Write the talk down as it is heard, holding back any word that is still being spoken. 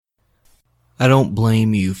I don't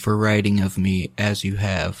blame you for writing of me as you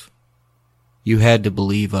have. You had to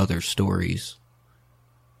believe other stories.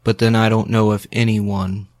 But then I don't know if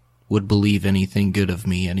anyone would believe anything good of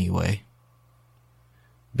me anyway.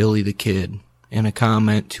 Billy the Kid, in a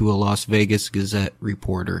comment to a Las Vegas Gazette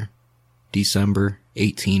reporter, December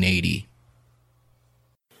 1880.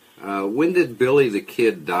 When did Billy the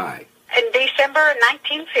Kid die? In December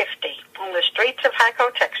 1950, on the streets of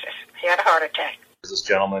Hyco, Texas. He had a heart attack. There's this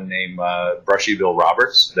gentleman named Brushy Bill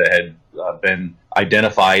Roberts that had been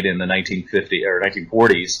identified in the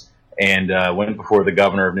 1940s and went before the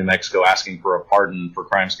governor of New Mexico asking for a pardon for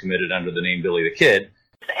crimes committed under the name Billy the Kid.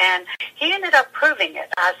 And he ended up proving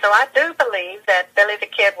it. So I do believe that Billy the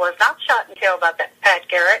Kid was not shot and killed by Pat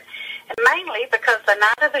Garrett, and mainly because the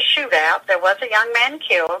night of the shootout, there was a young man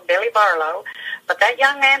killed, Billy Barlow, but that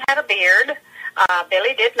young man had a beard.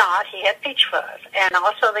 Billy did not. He had peach fuzz. And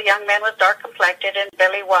also the young man was dark-complected, and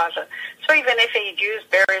Billy wasn't. So even if he'd used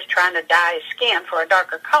berries trying to dye his skin for a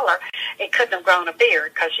darker color, he couldn't have grown a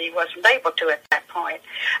beard because he wasn't able to at that point.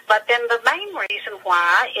 But then the main reason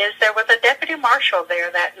why is there was a deputy marshal there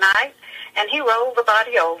that night, and he rolled the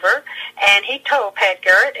body over, and he told Pat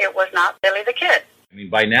Garrett it was not Billy the Kid. I mean,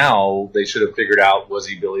 by now, they should have figured out, was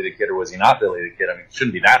he Billy the Kid or was he not Billy the Kid? I mean, it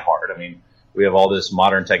shouldn't be that hard. I mean, we have all this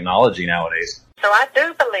modern technology nowadays. So I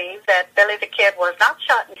do believe that Billy the Kid was not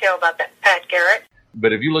shot and killed by Pat Garrett.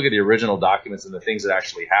 But if you look at the original documents and the things that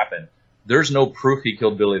actually happened, there's no proof he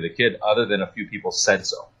killed Billy the Kid other than a few people said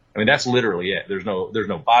so. I mean, that's literally it. There's no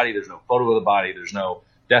body, there's no photo of the body, there's no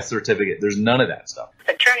death certificate, there's none of that stuff.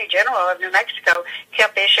 The Attorney General of New Mexico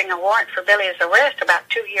kept issuing a warrant for Billy's arrest about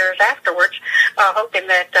 2 years afterwards, hoping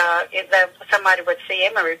that somebody would see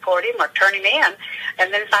him or report him or turn him in.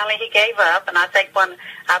 And then finally he gave up, and I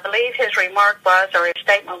believe his remark was, or his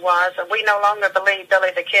statement was, we no longer believe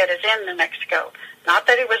Billy the Kid is in New Mexico. Not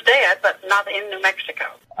that he was dead, but not in New Mexico.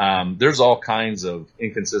 There's all kinds of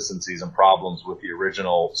inconsistencies and problems with the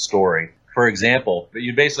original story. For example,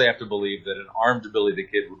 you basically have to believe that an armed Billy the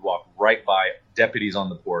Kid would walk right by deputies on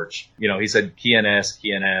the porch. You know, he said, "Quién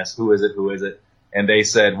es? Who is it? And they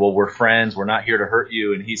said, well, we're friends. We're not here to hurt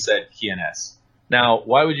you. And he said, "Quién es?" Now,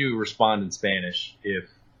 why would you respond in Spanish if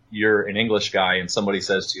you're an English guy and somebody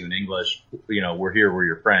says to you in English, you know, we're here, we're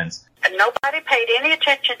your friends? And nobody paid any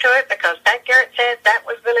attention to it because Pat Garrett said that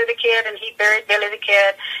was Billy the Kid, and he buried Billy the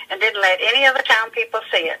Kid and didn't let any of the town people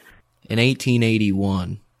see it. In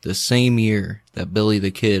 1881, the same year that Billy the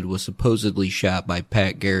Kid was supposedly shot by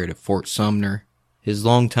Pat Garrett at Fort Sumner, his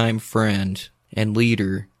longtime friend and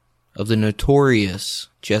leader of the notorious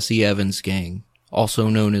Jesse Evans gang, also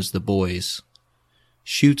known as the Boys,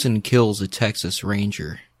 shoots and kills a Texas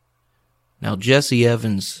Ranger. Now, Jesse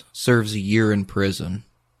Evans serves a year in prison.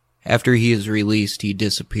 After he is released, he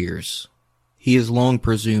disappears. He is long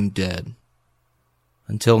presumed dead.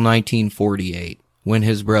 Until 1948, when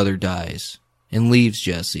his brother dies and leaves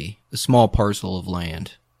Jesse a small parcel of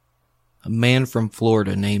land. A man from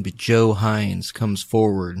Florida named Joe Hines comes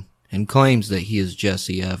forward and claims that he is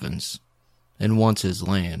Jesse Evans and wants his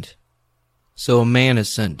land. So a man is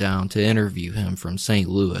sent down to interview him from St.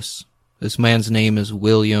 Louis. This man's name is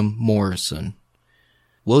William Morrison.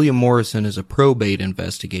 William Morrison is a probate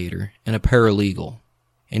investigator and a paralegal,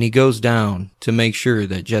 and he goes down to make sure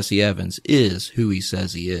that Jesse Evans is who he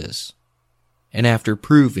says he is. And after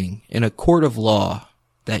proving in a court of law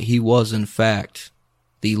that he was in fact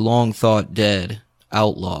the long-thought-dead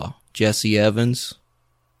outlaw Jesse Evans,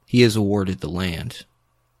 he is awarded the land.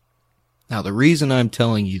 Now, the reason I'm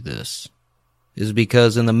telling you this is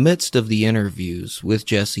because in the midst of the interviews with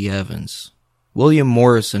Jesse Evans, William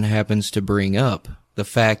Morrison happens to bring up the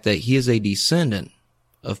fact that he is a descendant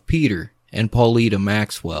of Peter and Paulita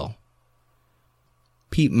Maxwell.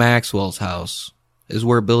 Pete Maxwell's house is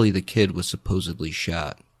where Billy the Kid was supposedly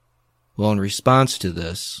shot. Well, in response to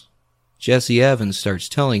this, Jesse Evans starts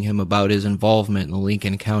telling him about his involvement in the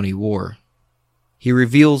Lincoln County War. He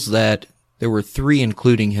reveals that there were 3,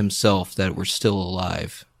 including himself, that were still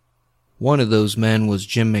alive. One of those men was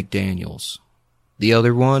Jim McDaniels. The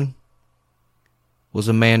other one was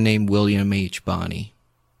a man named William H. Bonney,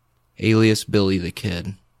 alias Billy the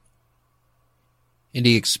Kid. And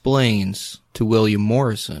he explains to William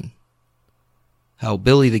Morrison how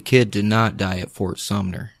Billy the Kid did not die at Fort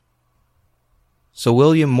Sumner. So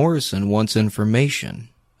William Morrison wants information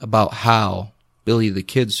about how Billy the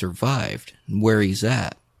Kid survived and where he's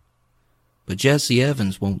at. But Jesse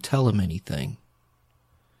Evans won't tell him anything.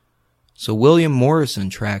 So William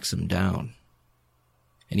Morrison tracks him down,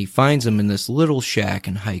 and he finds him in this little shack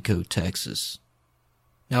in Hyco, Texas.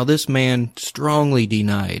 Now, this man strongly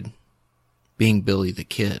denied being Billy the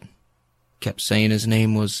Kid. kept saying his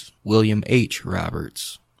name was William H.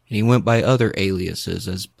 Roberts, and he went by other aliases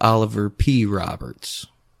as Oliver P. Roberts.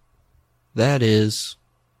 That is,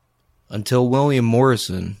 until William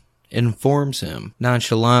Morrison informs him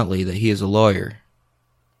nonchalantly that he is a lawyer.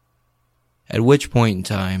 At which point in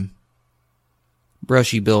time,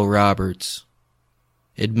 Brushy Bill Roberts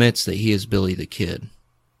admits that he is Billy the Kid,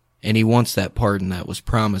 and he wants that pardon that was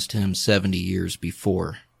promised him 70 years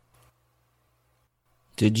before.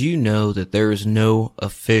 Did you know that there is no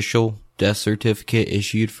official death certificate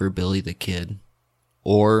issued for Billy the Kid?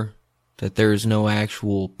 Or that there is no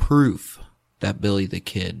actual proof that Billy the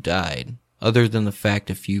Kid died, other than the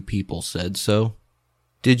fact a few people said so?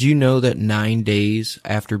 Did you know that 9 days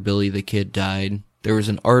after Billy the Kid died, there was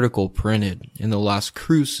an article printed in the Las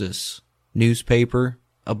Cruces newspaper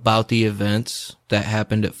about the events that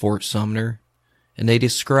happened at Fort Sumner? And they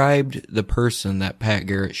described the person that Pat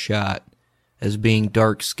Garrett shot as being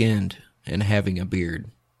dark-skinned and having a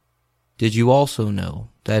beard. Did you also know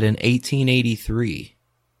that in 1883,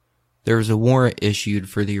 there was a warrant issued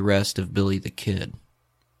for the arrest of Billy the Kid?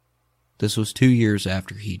 This was 2 years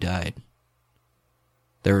after he died.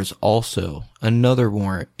 There was also another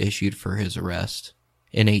warrant issued for his arrest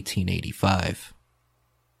in 1885.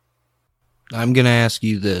 I'm going to ask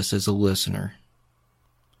you this as a listener.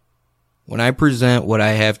 When I present what I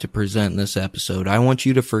have to present in this episode, I want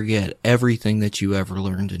you to forget everything that you ever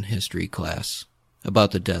learned in history class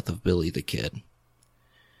about the death of Billy the Kid.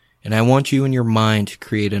 And I want you in your mind to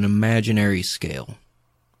create an imaginary scale.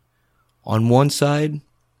 On one side,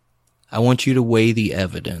 I want you to weigh the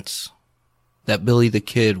evidence that Billy the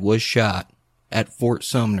Kid was shot at Fort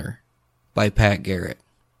Sumner by Pat Garrett.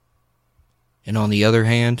 And on the other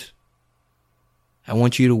hand, I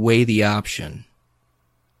want you to weigh the option,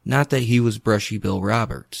 not that he was Brushy Bill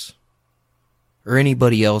Roberts, or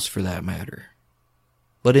anybody else for that matter,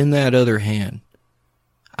 but in that other hand,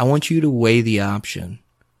 I want you to weigh the option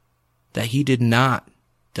that he did not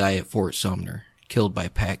die at Fort Sumner, killed by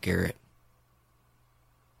Pat Garrett.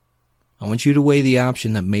 I want you to weigh the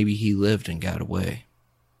option that maybe he lived and got away.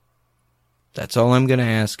 That's all I'm going to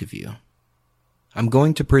ask of you. I'm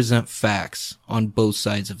going to present facts on both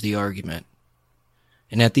sides of the argument.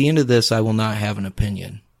 And at the end of this, I will not have an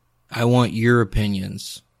opinion. I want your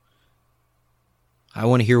opinions. I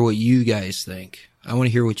want to hear what you guys think. I want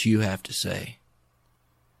to hear what you have to say.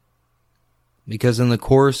 Because in the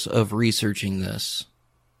course of researching this,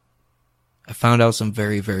 I found out some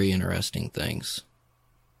very, very interesting things.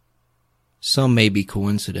 Some may be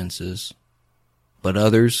coincidences, but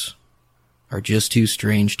others are just too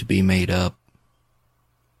strange to be made up.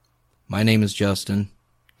 My name is Justin.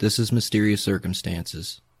 This is Mysterious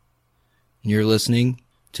Circumstances. And you're listening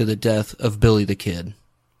to The Death of Billy the Kid,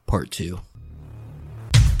 Part 2.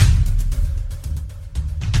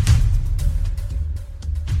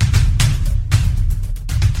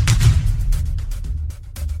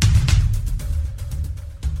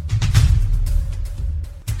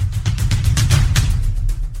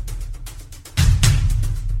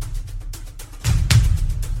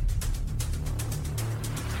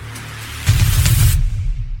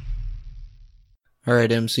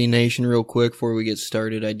 Alright, MC Nation, real quick before we get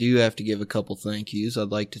started, I do have to give a couple thank yous. I'd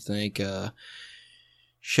like to thank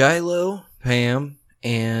Shiloh, Pam,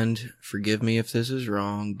 and forgive me if this is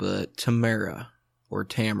wrong, but Tamara, or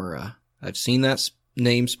Tamara. I've seen that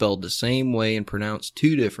name spelled the same way and pronounced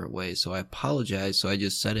two different ways, so I apologize, so I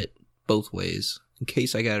just said it both ways, in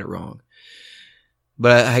case I got it wrong.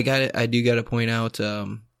 But I do got to point out,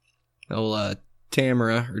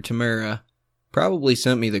 Tamara, or Tamara, probably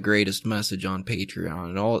sent me the greatest message on Patreon,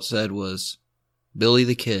 and all it said was, Billy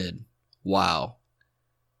the Kid, wow.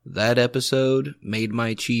 That episode made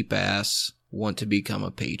my cheap ass want to become a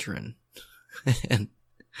patron. And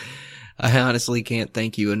I honestly can't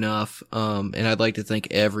thank you enough, and I'd like to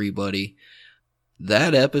thank everybody.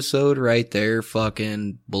 That episode right there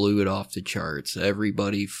fucking blew it off the charts.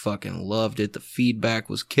 Everybody fucking loved it. The feedback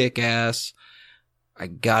was kick-ass. I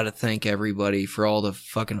gotta thank everybody for all the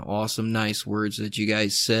fucking awesome, nice words that you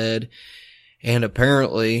guys said. And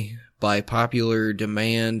apparently, by popular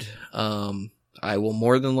demand, I will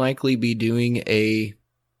more than likely be doing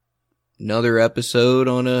another episode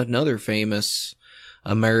on another famous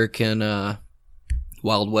American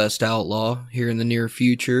Wild West outlaw here in the near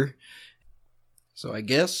future. So I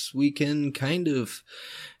guess we can kind of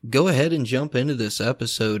go ahead and jump into this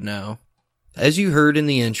episode now. As you heard in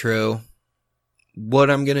the intro,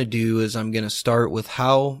 what I'm going to do is I'm going to start with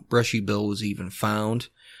how Brushy Bill was even found.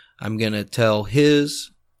 I'm going to tell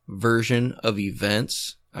his version of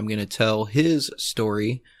events. I'm going to tell his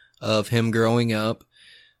story of him growing up.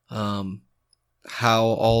 how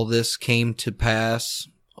all this came to pass,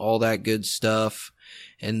 all that good stuff.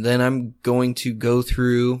 And then I'm going to go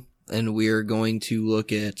through and we are going to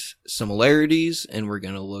look at similarities and we're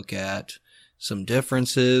going to look at some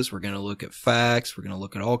differences. We're going to look at facts. We're going to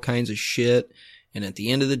look at all kinds of shit. And at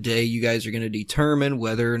the end of the day, you guys are going to determine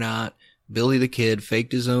whether or not Billy the Kid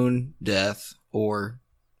faked his own death or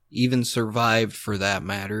even survived for that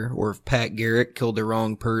matter, or if Pat Garrett killed the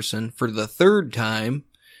wrong person for the third time,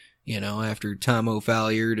 after Tom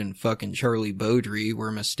O'Fallard and fucking Charlie Beaudry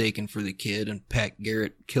were mistaken for the kid and Pat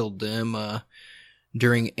Garrett killed them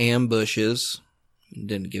during ambushes and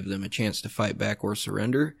didn't give them a chance to fight back or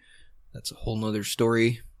surrender. That's a whole nother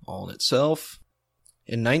story all in itself.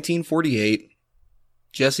 In 1948,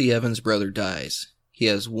 Jesse Evans' brother dies. He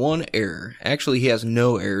has one heir. Actually, he has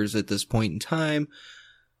no heirs at this point in time.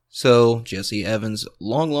 So, Jesse Evans'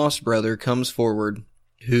 long-lost brother comes forward,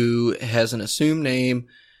 who has an assumed name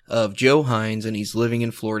of Joe Hines, and he's living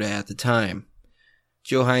in Florida at the time.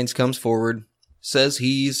 Joe Hines comes forward, says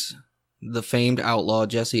he's the famed outlaw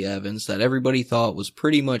Jesse Evans that everybody thought was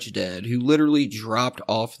pretty much dead, who literally dropped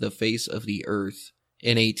off the face of the earth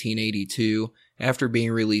in 1882 after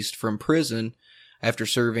being released from prison after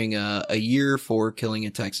serving a year for killing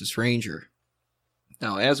a Texas Ranger.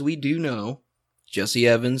 Now, as we do know, Jesse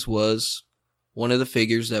Evans was one of the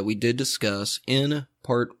figures that we did discuss in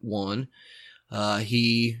part 1.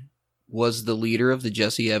 He was the leader of the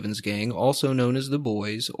Jesse Evans gang, also known as the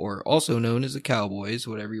Boys, or also known as the Cowboys,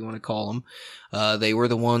 whatever you want to call them. They were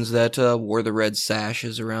the ones that wore the red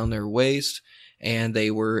sashes around their waist, and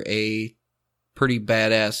they were a pretty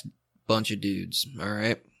badass bunch of dudes,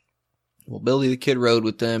 alright? Well, Billy the Kid rode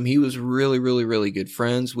with them. He was really, really, really good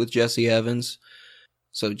friends with Jesse Evans.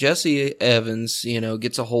 So Jesse Evans,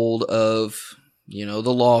 gets a hold of, the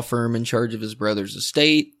law firm in charge of his brother's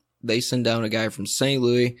estate. They send down a guy from St.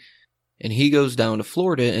 Louis, and he goes down to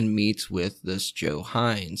Florida and meets with this Joe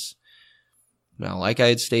Hines. Now, like I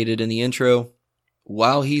had stated in the intro,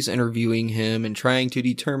 while he's interviewing him and trying to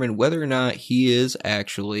determine whether or not he is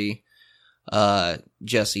actually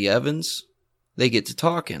Jesse Evans, they get to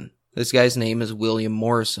talking. This guy's name is William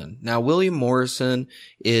Morrison. Now, William Morrison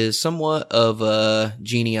is somewhat of a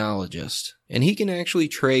genealogist, and he can actually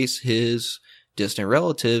trace his distant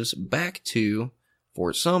relatives back to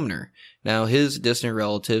Fort Sumner. Now, his distant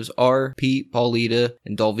relatives are Pete, Paulita,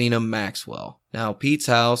 and Dolvina Maxwell. Now, Pete's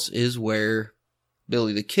house is where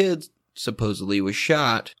Billy the Kid supposedly was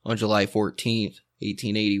shot on July 14th,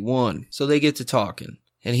 1881. So they get to talking.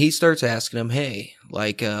 And he starts asking him, hey,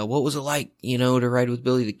 what was it like, to ride with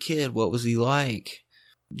Billy the Kid? What was he like?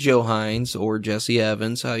 Joe Hines, or Jesse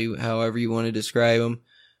Evans, however you want to describe him,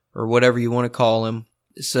 or whatever you want to call him,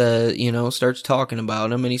 starts talking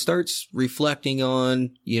about him, and he starts reflecting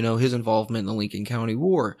on, his involvement in the Lincoln County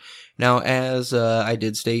War. Now, as I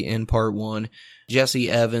did state in part 1,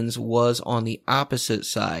 Jesse Evans was on the opposite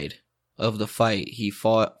side of the fight. He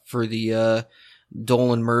fought for the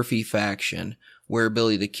Dolan Murphy faction, where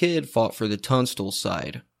Billy the Kid fought for the Tunstall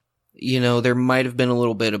side. There might have been a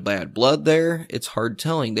little bit of bad blood there. It's hard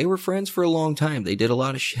telling. They were friends for a long time. They did a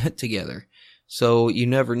lot of shit together. So you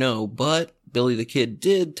never know. But Billy the Kid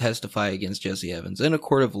did testify against Jesse Evans in a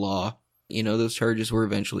court of law. Those charges were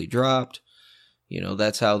eventually dropped.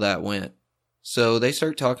 That's how that went. So they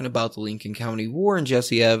start talking about the Lincoln County War, and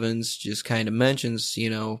Jesse Evans just kind of mentions,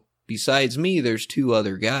 besides me, there's 2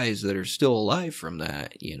 other guys that are still alive from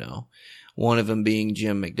that, One of them being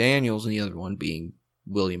Jim McDaniels and the other one being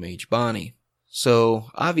William H. Bonney. So,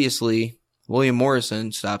 obviously, William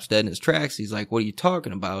Morrison stops dead in his tracks. He's like, what are you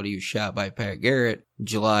talking about? He was shot by Pat Garrett in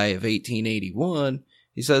July of 1881.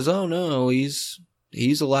 He says, oh no, he's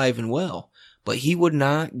alive and well. But he would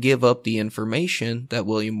not give up the information that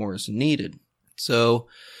William Morrison needed. So,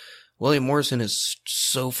 William Morrison is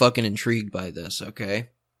so fucking intrigued by this, okay?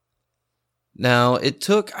 Now, it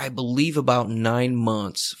took, I believe, about 9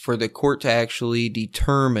 months for the court to actually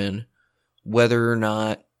determine whether or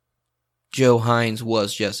not Joe Hines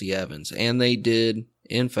was Jesse Evans. And they did,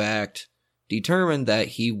 in fact, determine that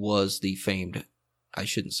he was the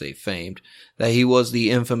that he was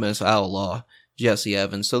the infamous outlaw, Jesse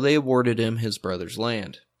Evans. So they awarded him his brother's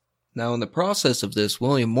land. Now, in the process of this,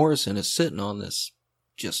 William Morrison is sitting on this,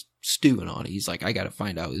 just stewing on it. He's like, I gotta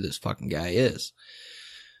find out who this fucking guy is.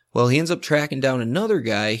 Well, he ends up tracking down another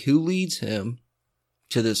guy who leads him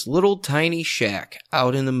to this little tiny shack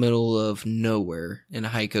out in the middle of nowhere in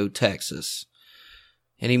Hyco, Texas.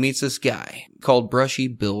 And he meets this guy called Brushy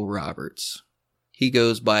Bill Roberts. He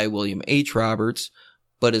goes by William H. Roberts,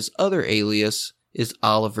 but his other alias is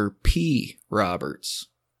Oliver P. Roberts.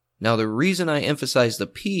 Now, the reason I emphasize the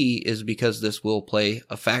P is because this will play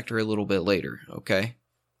a factor a little bit later, okay?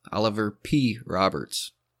 Oliver P.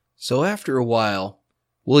 Roberts. So after a while,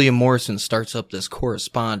 William Morrison starts up this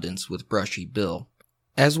correspondence with Brushy Bill.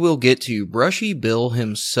 As we'll get to, Brushy Bill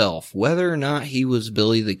himself, whether or not he was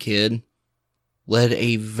Billy the Kid, led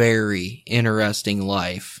a very interesting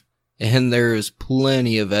life. And there is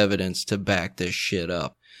plenty of evidence to back this shit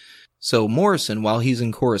up. So Morrison, while he's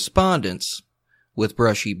in correspondence with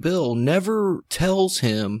Brushy Bill, never tells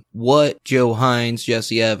him what Joe Hines,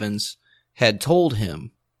 Jesse Evans, had told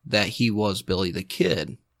him, that he was Billy the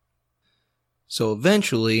Kid. So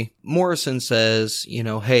eventually, Morrison says,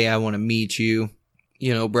 hey, I want to meet you.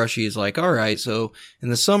 Brushy is like, all right. So in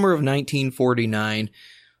the summer of 1949,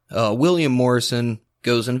 William Morrison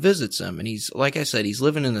goes and visits him. And he's, like I said, he's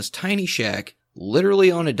living in this tiny shack, literally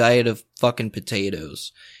on a diet of fucking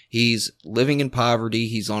potatoes. He's living in poverty.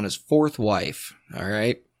 He's on his fourth wife. All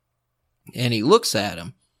right. And he looks at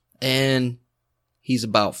him, and he's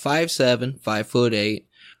about 5'7", 5'8",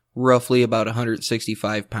 roughly about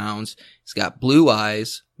 165 pounds. He's got blue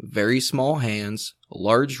eyes, very small hands,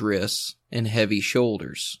 large wrists, and heavy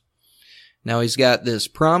shoulders. Now he's got this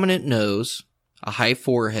prominent nose, a high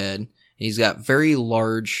forehead, and he's got very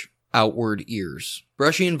large outward ears.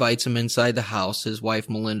 Brushy invites him inside the house. His wife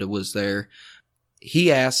Melinda was there.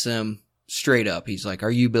 He asks him straight up, he's like,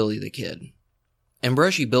 are you Billy the Kid? And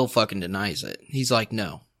Brushy Bill fucking denies it. He's like,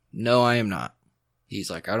 no, I am not.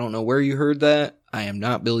 He's like, I don't know where you heard that. I am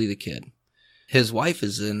not Billy the Kid. His wife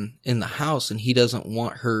is in the house, and he doesn't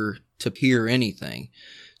want her to hear anything.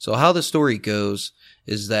 So how the story goes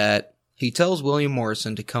is that he tells William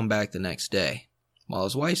Morrison to come back the next day while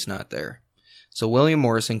his wife's not there. So William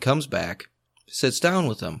Morrison comes back, sits down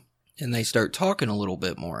with him, and they start talking a little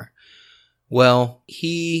bit more. Well,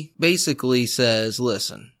 he basically says,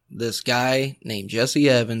 listen, this guy named Jesse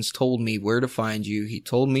Evans told me where to find you. He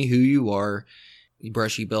told me who you are.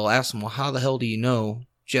 Brushy Bill asks him, well, how the hell do you know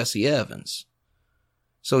Jesse Evans?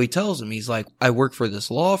 So he tells him, he's like, I work for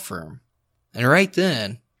this law firm. And right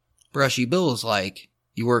then, Brushy Bill is like,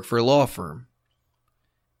 you work for a law firm?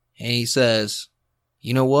 And he says,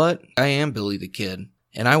 you know what? I am Billy the Kid,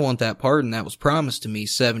 and I want that pardon that was promised to me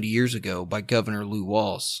 70 years ago by Governor Lew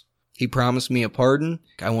Wallace. He promised me a pardon.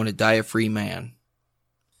 I want to die a free man.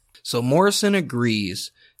 So Morrison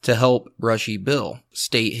agrees to help Brushy Bill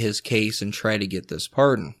state his case and try to get this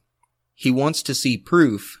pardon. He wants to see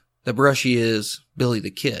proof that Brushy is Billy the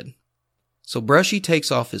Kid. So Brushy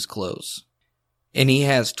takes off his clothes, and he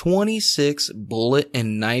has 26 bullet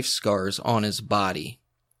and knife scars on his body.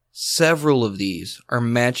 Several of these are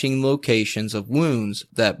matching locations of wounds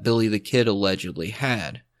that Billy the Kid allegedly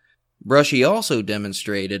had. Brushy also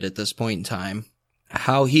demonstrated at this point in time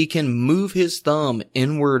how he can move his thumb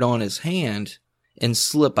inward on his hand and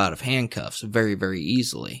slip out of handcuffs very, very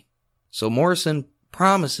easily. So Morrison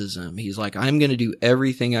promises him, he's like, I'm going to do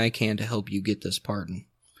everything I can to help you get this pardon.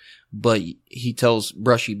 But he tells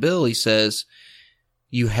Brushy Bill, he says,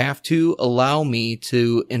 you have to allow me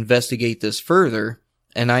to investigate this further,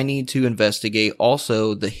 and I need to investigate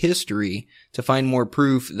also the history to find more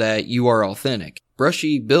proof that you are authentic.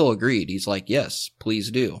 Brushy Bill agreed. He's like, yes,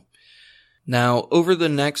 please do. Now, over the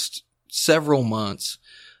next several months,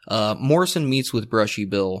 Morrison meets with Brushy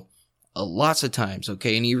Bill lots of times,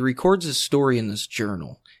 okay? And he records his story in this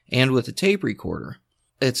journal and with a tape recorder.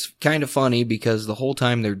 It's kind of funny because the whole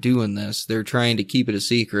time they're doing this, they're trying to keep it a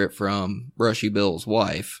secret from Brushy Bill's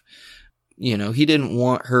wife. He didn't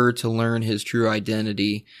want her to learn his true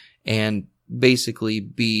identity and basically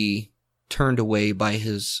be turned away by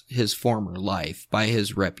his former life, by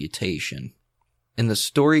his reputation. And the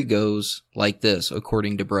story goes like this,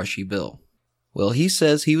 according to Brushy Bill. Well, he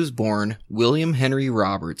says he was born William Henry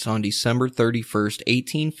Roberts on December 31st,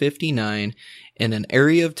 1859, in an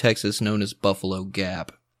area of Texas known as Buffalo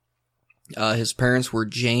Gap. His parents were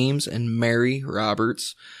James and Mary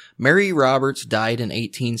Roberts. Mary Roberts died in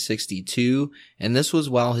 1862, and this was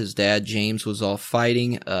while his dad, James, was off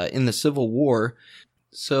fighting in the Civil War.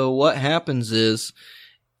 So what happens is,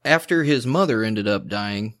 after his mother ended up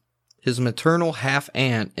dying, his maternal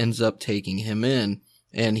half-aunt ends up taking him in,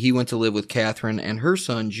 and he went to live with Catherine and her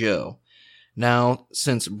son, Joe. Now,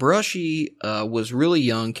 since Brushy was really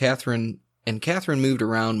young, Catherine moved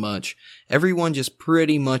around much, everyone just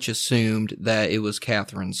pretty much assumed that it was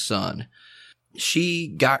Catherine's son. She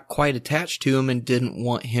got quite attached to him and didn't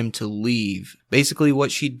want him to leave. Basically,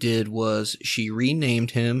 what she did was she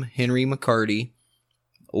renamed him Henry McCarty,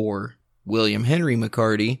 or William Henry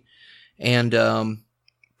McCarty, and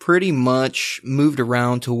pretty much moved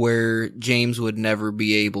around to where James would never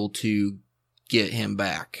be able to get him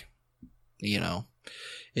back.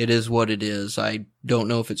 it is what it is. I don't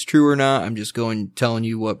know if it's true or not. I'm just telling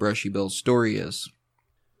you what Brushy Bill's story is.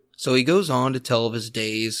 So he goes on to tell of his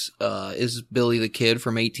days, is Billy the Kid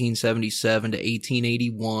from 1877 to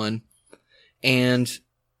 1881. And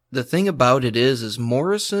the thing about it is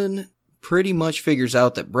Morrison pretty much figures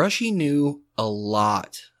out that Brushy knew a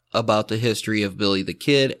lot about the history of Billy the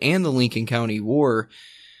Kid and the Lincoln County War,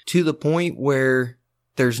 to the point where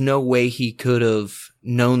there's no way he could have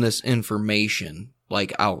known this information,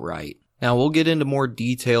 like, outright. Now, we'll get into more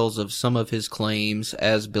details of some of his claims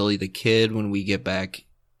as Billy the Kid when we get back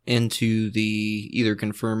into the either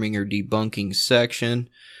confirming or debunking section.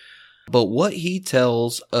 But what he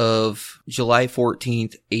tells of July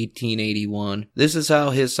 14th, 1881, this is how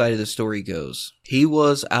his side of the story goes. He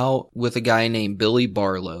was out with a guy named Billy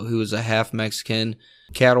Barlow, who was a half-Mexican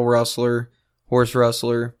cattle rustler, horse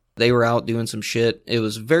rustler. They were out doing some shit. It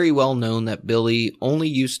was very well known that Billy only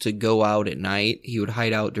used to go out at night. He would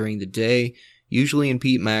hide out during the day, usually in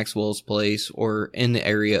Pete Maxwell's place or in the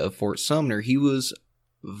area of Fort Sumner. He was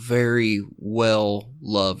very well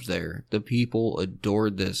loved there. The people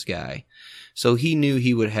adored this guy. So he knew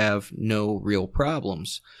he would have no real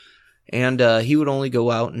problems. And he would only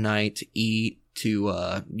go out at night to eat,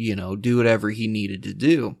 to, do whatever he needed to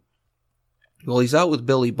do. Well, he's out with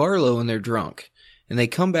Billy Barlow and they're drunk. And they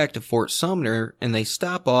come back to Fort Sumner and they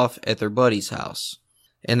stop off at their buddy's house.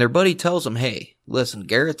 And their buddy tells them, hey, listen,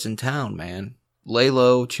 Garrett's in town, man. Lay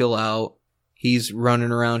low, chill out. He's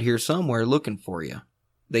running around here somewhere looking for you.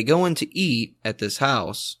 They go in to eat at this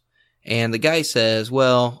house, and the guy says,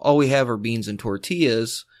 well, all we have are beans and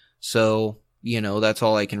tortillas, so, that's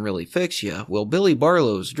all I can really fix you. Well, Billy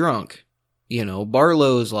Barlow's drunk.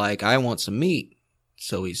 Barlow's like, I want some meat.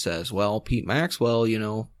 So he says, well, Pete Maxwell,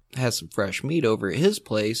 has some fresh meat over at his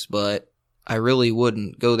place, but I really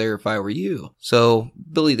wouldn't go there if I were you. So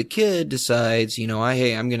Billy the Kid decides,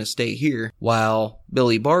 hey, I'm going to stay here while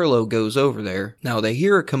Billy Barlow goes over there. Now they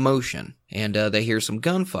hear a commotion and they hear some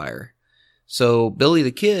gunfire. So Billy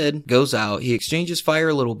the Kid goes out. He exchanges fire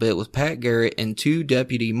a little bit with Pat Garrett and two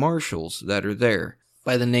deputy marshals that are there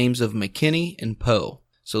by the names of McKinney and Poe.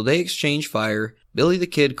 So they exchange fire. Billy the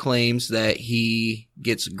Kid claims that he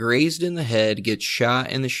gets grazed in the head, gets shot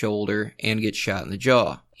in the shoulder, and gets shot in the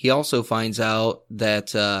jaw. He also finds out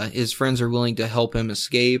that his friends are willing to help him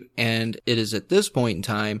escape, and it is at this point in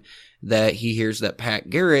time that he hears that Pat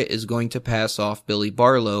Garrett is going to pass off Billy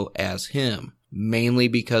Barlow as him, mainly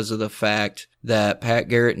because of the fact that Pat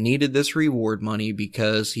Garrett needed this reward money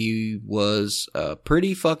because he was a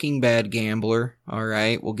pretty fucking bad gambler.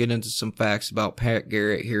 Alright, we'll get into some facts about Pat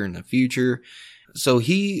Garrett here in the future. So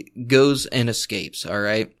he goes and escapes,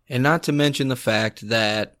 alright? And not to mention the fact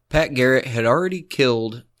that Pat Garrett had already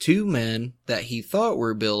killed two men that he thought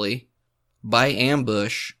were Billy by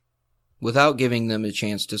ambush without giving them a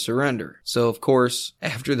chance to surrender. So, of course,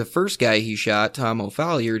 after the first guy he shot, Tom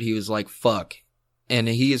O'Folliard, he was like, fuck. And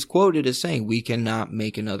he is quoted as saying, we cannot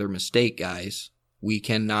make another mistake, guys. We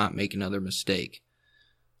cannot make another mistake.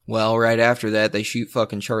 Well, right after that, they shoot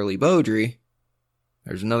fucking Charlie Beaudry.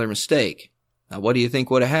 There's another mistake. Now, what do you think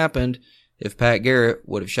would have happened if Pat Garrett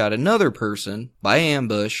would have shot another person by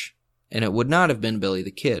ambush, and it would not have been Billy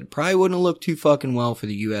the Kid? Probably wouldn't have looked too fucking well for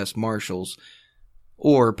the U.S. Marshals,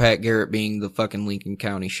 or Pat Garrett being the fucking Lincoln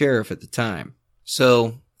County Sheriff at the time.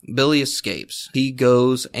 So, Billy escapes. He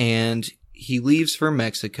goes and he leaves for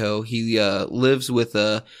Mexico. He lives with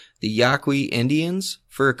the Yaqui Indians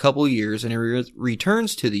for a couple years, and he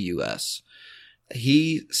returns to the U.S.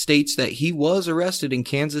 He states that he was arrested in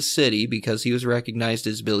Kansas City because he was recognized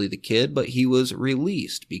as Billy the Kid, but he was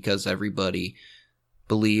released because everybody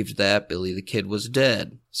believed that Billy the Kid was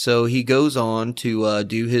dead. So he goes on to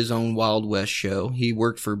do his own Wild West show. He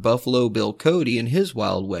worked for Buffalo Bill Cody in his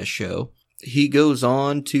Wild West show. He goes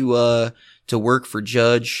on to work for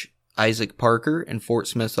Judge Isaac Parker in Fort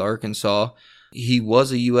Smith, Arkansas. He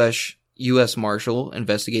was a U.S. Marshal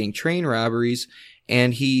investigating train robberies,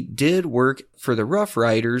 and he did work for the Rough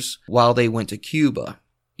Riders while they went to Cuba.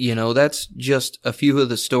 That's just a few of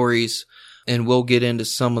the stories, and we'll get into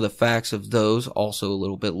some of the facts of those also a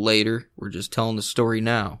little bit later. We're just telling the story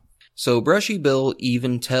now. So Brushy Bill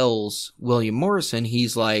even tells William Morrison,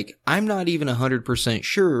 he's like, I'm not even 100%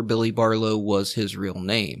 sure Billy Barlow was his real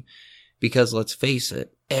name. Because let's face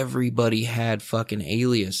it, everybody had fucking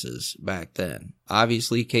aliases back then.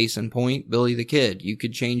 Obviously, case in point, Billy the Kid. You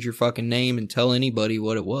could change your fucking name and tell anybody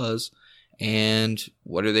what it was. And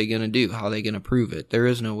what are they going to do? How are they going to prove it? There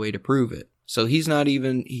is no way to prove it. So he's not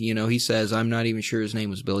even, he says, I'm not even sure his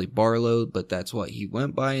name was Billy Barlow, but that's what he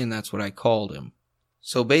went by and that's what I called him.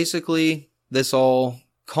 So basically, this all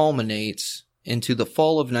culminates into the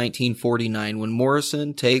fall of 1949 when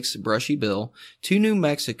Morrison takes Brushy Bill to New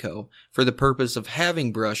Mexico for the purpose of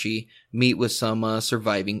having Brushy meet with some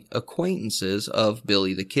surviving acquaintances of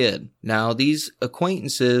Billy the Kid. Now, these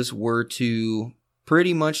acquaintances were to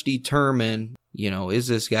pretty much determine, is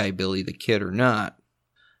this guy Billy the Kid or not?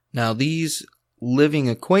 Now, these living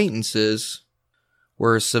acquaintances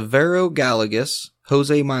were Severo Galagas,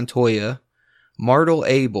 Jose Montoya, Martel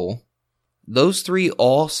Abel. Those three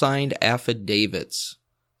all signed affidavits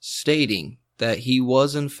stating that he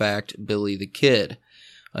was in fact Billy the Kid.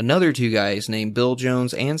 Another two guys named Bill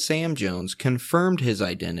Jones and Sam Jones confirmed his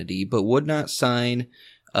identity but would not sign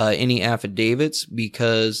any affidavits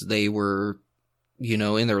because they were,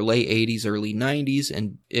 in their late 80s, early 90s,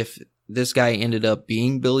 and if this guy ended up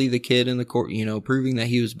being Billy the Kid in the court, proving that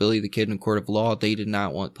he was Billy the Kid in a court of law, they did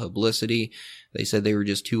not want publicity. They said they were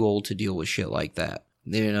just too old to deal with shit like that.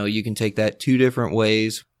 You can take that two different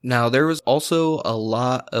ways. Now, there was also a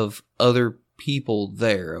lot of other people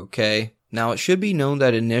there, okay? Now, it should be known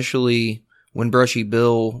that initially, when Brushy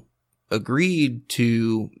Bill agreed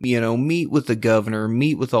to, meet with the governor,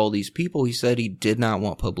 meet with all these people, he said he did not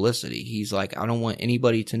want publicity. He's like, I don't want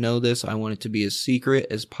anybody to know this. I want it to be as secret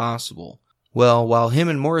as possible. Well, while him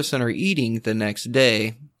and Morrison are eating the next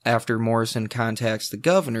day, after Morrison contacts the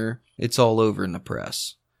governor, it's all over in the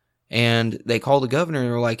press. And they call the governor and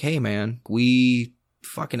they're like, hey man, we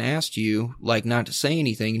fucking asked you, not to say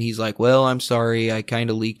anything. And he's like, well, I'm sorry, I kind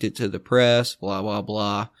of leaked it to the press, blah, blah,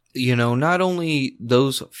 blah. Not only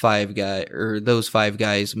those five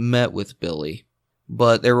guys met with Billy,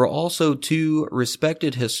 but there were also two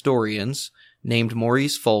respected historians named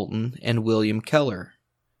Maurice Fulton and William Keller.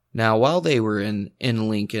 Now, while they were in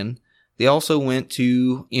Lincoln, they also went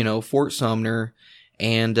to, Fort Sumner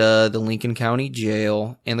and the Lincoln County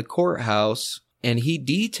Jail and the courthouse, and he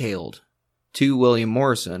detailed to William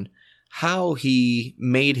Morrison how he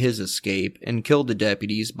made his escape and killed the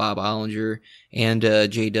deputies, Bob Ollinger and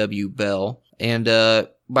J.W. Bell. And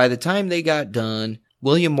by the time they got done,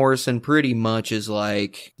 William Morrison pretty much is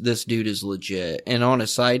like, this dude is legit. And on a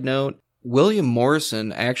side note, William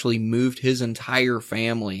Morrison actually moved his entire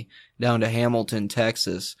family down to Hamilton,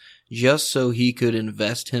 Texas, just so he could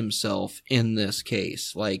invest himself in this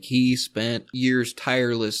case. He spent years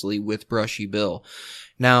tirelessly with Brushy Bill.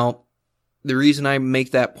 Now, the reason I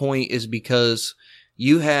make that point is because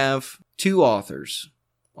you have two authors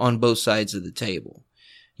on both sides of the table.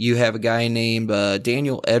 You have a guy named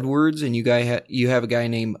Daniel Edwards, and you have a guy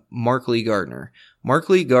named Mark Lee Gardner. Mark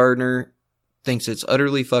Lee Gardner thinks it's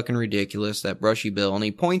utterly fucking ridiculous that Brushy Bill, and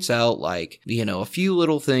he points out a few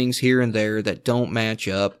little things here and there that don't match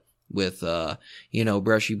up with,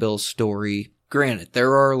 Brushy Bill's story. Granted,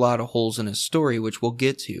 there are a lot of holes in his story, which we'll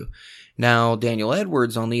get to. Now, Daniel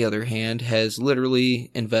Edwards, on the other hand, has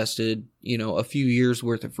literally invested, a few years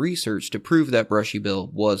worth of research to prove that Brushy Bill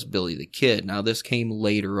was Billy the Kid. Now, this came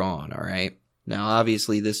later on, alright? Now,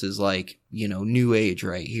 obviously, this is new age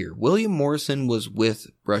right here. William Morrison was with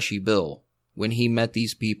Brushy Bill when he met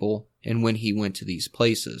these people and when he went to these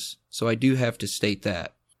places. So I do have to state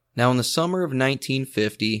that. Now, in the summer of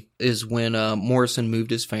 1950 is when Morrison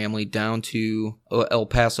moved his family down to El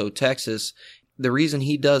Paso, Texas. The reason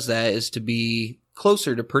he does that is to be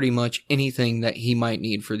closer to pretty much anything that he might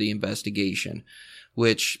need for the investigation,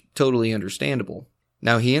 which totally understandable.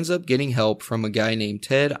 Now, he ends up getting help from a guy named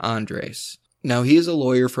Ted Andres. Now, he is a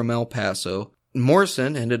lawyer from El Paso.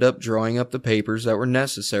 Morrison ended up drawing up the papers that were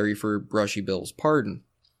necessary for Brushy Bill's pardon.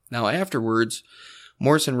 Now, afterwards,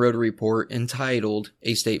 Morrison wrote a report entitled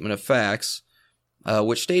A Statement of Facts,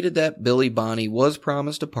 which stated that Billy Bonney was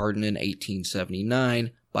promised a pardon in 1879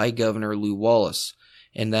 by Governor Lew Wallace,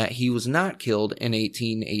 and that he was not killed in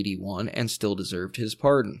 1881 and still deserved his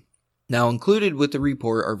pardon. Now, included with the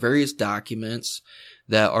report are various documents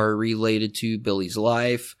that are related to Billy's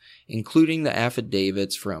life, including the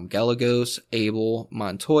affidavits from Gallegos, Abel,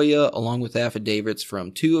 Montoya, along with affidavits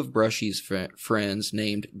from two of Brushy's friends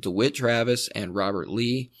named DeWitt Travis and Robert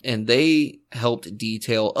Lee, and they helped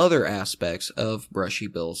detail other aspects of Brushy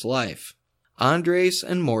Bill's life. Andres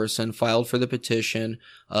and Morrison filed for the petition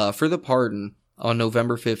for the pardon on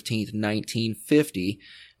November 15, 1950.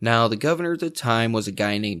 Now, the governor at the time was a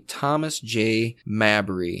guy named Thomas J.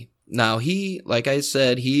 Mabry. Now, like I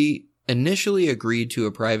said, he initially agreed to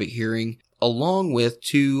a private hearing along with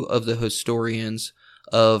two of the historians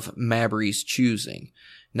of Mabry's choosing.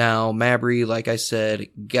 Now, Mabry, like I said,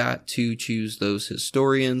 got to choose those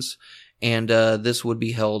historians, and this would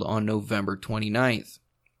be held on November 29th.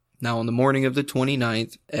 Now, on the morning of the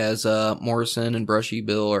 29th, as Morrison and Brushy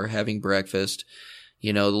Bill are having breakfast,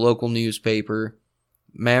 the local newspaper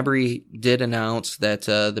Mabry did announce that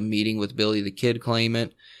the meeting with Billy the Kid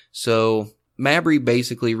claimant. So Mabry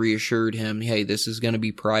basically reassured him, hey, this is going to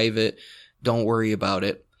be private. Don't worry about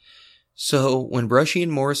it. So when Brushy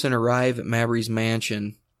and Morrison arrive at Mabry's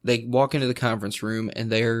mansion, they walk into the conference room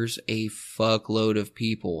and there's a fuckload of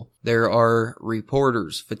people. There are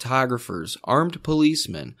reporters, photographers, armed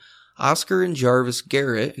policemen, Oscar and Jarvis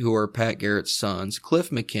Garrett, who are Pat Garrett's sons, Cliff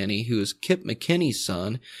McKinney, who is Kip McKinney's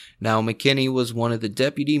son. Now, McKinney was one of the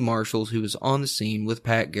deputy marshals who was on the scene with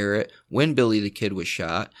Pat Garrett when Billy the Kid was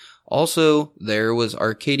shot. Also, there was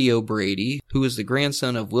Arcadio Brady, who is the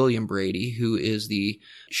grandson of William Brady, who is the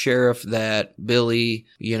sheriff that Billy,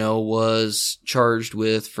 was charged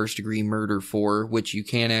with first-degree murder for, which you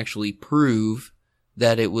can't actually prove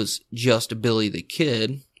that it was just Billy the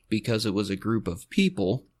Kid, because it was a group of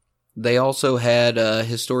people. They also had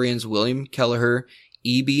historians William Kelleher,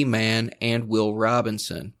 E.B. Mann, and Will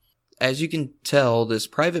Robinson. As you can tell, this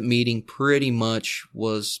private meeting pretty much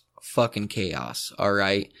was fucking chaos,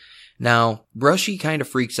 alright? Now, Brushy kind of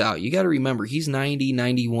freaks out. You gotta remember, he's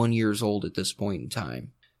 91 years old at this point in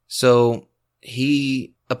time. So,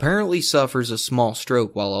 he apparently suffers a small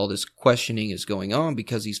stroke while all this questioning is going on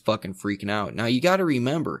because he's fucking freaking out. Now, you gotta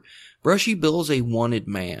remember, Brushy Bill's a wanted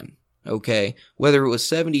man, okay? Whether it was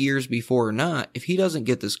 70 years before or not, if he doesn't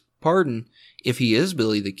get this pardon, if he is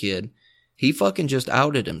Billy the Kid, he fucking just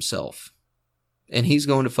outed himself. And he's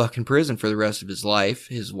going to fucking prison for the rest of his life.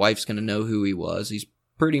 His wife's gonna know who he was. He's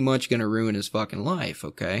pretty much gonna ruin his fucking life,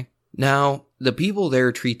 okay? Now, the people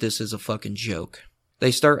there treat this as a fucking joke.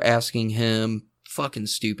 They start asking him fucking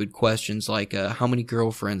stupid questions like, how many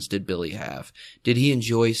girlfriends did Billy have? Did he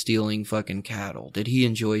enjoy stealing fucking cattle? Did he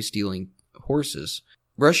enjoy stealing horses?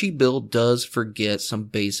 Brushy Bill does forget some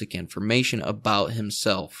basic information about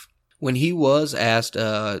himself. When he was asked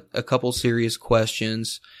a couple serious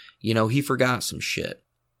questions, he forgot some shit.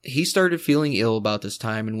 He started feeling ill about this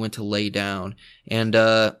time and went to lay down. And,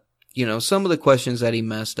 some of the questions that he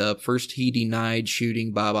messed up. First, he denied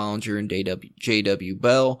shooting Bob Ollinger and J.W.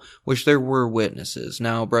 Bell, which there were witnesses.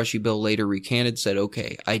 Now, Brushy Bill later recanted, said,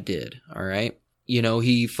 okay, I did, alright?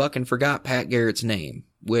 He fucking forgot Pat Garrett's name,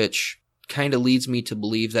 which kind of leads me to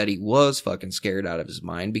believe that he was fucking scared out of his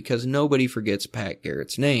mind because nobody forgets Pat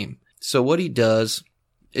Garrett's name. So what he does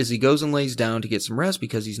is he goes and lays down to get some rest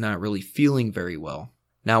because he's not really feeling very well.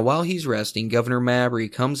 Now, while he's resting, Governor Mabry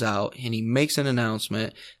comes out and he makes an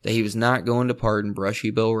announcement that he was not going to pardon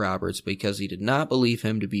Brushy Bill Roberts because he did not believe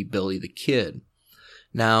him to be Billy the Kid.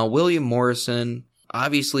 Now, William Morrison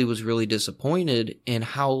obviously was really disappointed in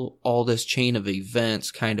how all this chain of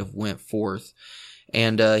events kind of went forth.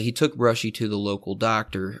 And he took Brushy to the local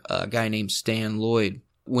doctor, a guy named Stan Lloyd.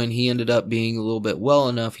 When he ended up being a little bit well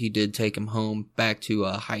enough, he did take him home back to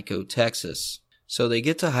Hico, Texas. So they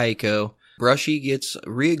get to Hico. Brushy gets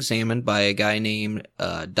re-examined by a guy named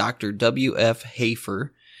Dr. W.F.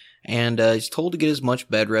 Hafer, and he's told to get as much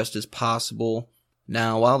bed rest as possible.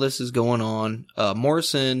 Now, while this is going on,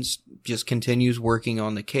 Morrison just continues working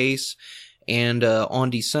on the case, and on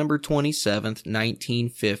December 27th,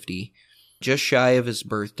 1950, just shy of his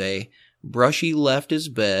birthday, Brushy left his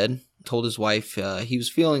bed, told his wife he was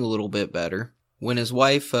feeling a little bit better. When his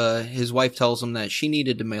wife tells him that she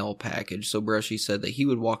needed to mail a package, so Brushy said that he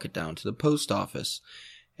would walk it down to the post office.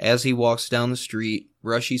 As he walks down the street,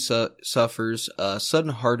 Brushy suffers a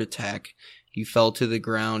sudden heart attack. He fell to the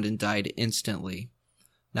ground and died instantly.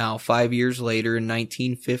 Now, 5 years later, in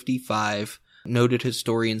 1955, noted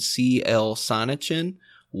historian C.L. Sonachin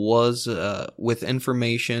was, with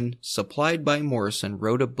information supplied by Morrison,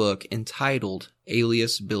 wrote a book entitled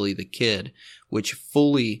Alias Billy the Kid, which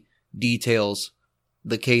fully details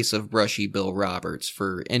the case of Brushy Bill Roberts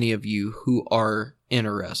for any of you who are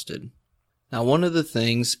interested. Now, one of the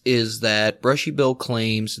things is that Brushy Bill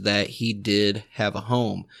claims that he did have a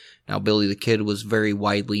home. Now, Billy the Kid was very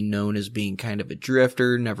widely known as being kind of a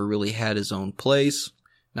drifter, never really had his own place.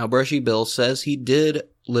 Now, Brushy Bill says he did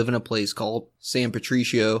live in a place called San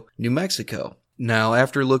Patricio, New Mexico. Now,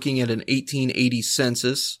 after looking at an 1880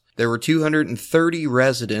 census, there were 230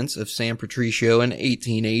 residents of San Patricio in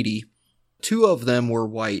 1880. 2 of them were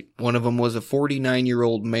white. One of them was a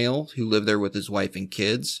 49-year-old male who lived there with his wife and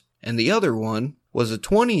kids, and the other one was a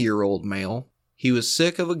 20-year-old male. He was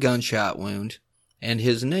sick of a gunshot wound, and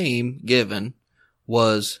his name given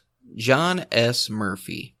was John S.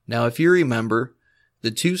 Murphy. Now, if you remember,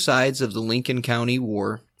 the 2 sides of the Lincoln County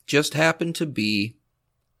War just happened to be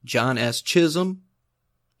John S. Chisholm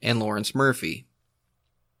and Lawrence Murphy.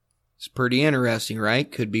 It's pretty interesting,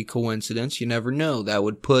 right? Could be coincidence. You never know. That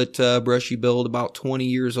would put Brushy Bill at about 20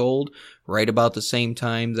 years old, right about the same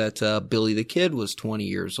time that Billy the Kid was 20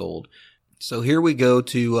 years old. So here we go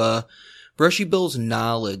to Brushy Bill's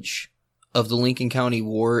knowledge of the Lincoln County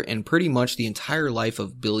War and pretty much the entire life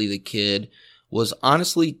of Billy the Kid was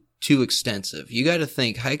honestly too extensive. You got to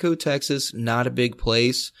think, Hyco, Texas, not a big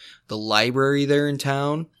place. The library there in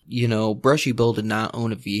town, Brushy Bill did not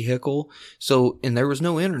own a vehicle. And there was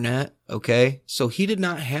no internet, okay? So he did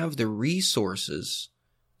not have the resources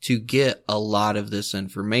to get a lot of this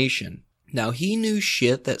information. Now, he knew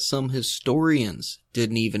shit that some historians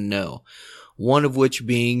didn't even know. One of which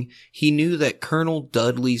being, he knew that Colonel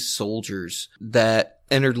Dudley's soldiers that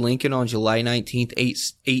entered Lincoln on July 19th,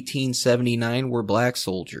 1879 were black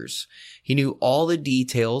soldiers. He knew all the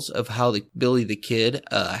details of how Billy the Kid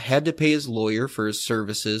had to pay his lawyer for his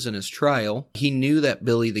services in his trial. He knew that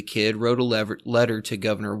Billy the Kid wrote a letter to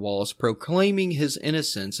Governor Wallace proclaiming his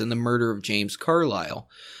innocence in the murder of James Carlisle.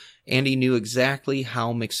 And he knew exactly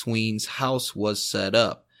how McSween's house was set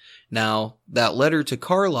up. Now, that letter to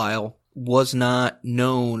Carlisle was not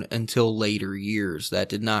known until later years. That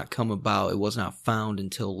did not come about. It was not found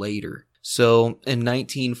until later. So, in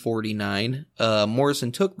 1949,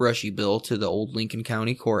 Morrison took Brushy Bill to the old Lincoln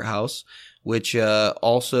County Courthouse, which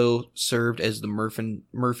also served as the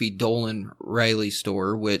Murphy Dolan Riley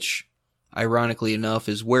store, which, ironically enough,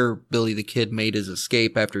 is where Billy the Kid made his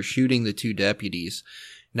escape after shooting the two deputies.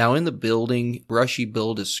 Now, in the building, Brushy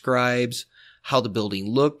Bill describes how the building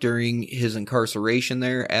looked during his incarceration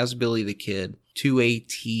there as Billy the Kid to a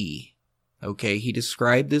T. Okay, he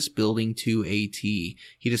described this building to a T.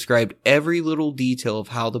 He described every little detail of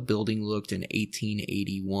how the building looked in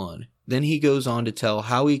 1881. Then he goes on to tell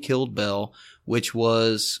how he killed Bell, which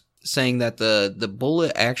was saying that the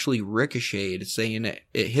bullet actually ricocheted, saying it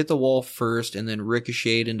hit the wall first and then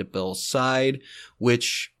ricocheted into Bell's side,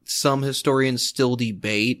 which some historians still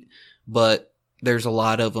debate, but there's a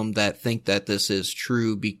lot of them that think that this is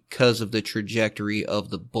true because of the trajectory of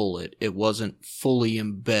the bullet. It wasn't fully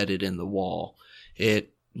embedded in the wall.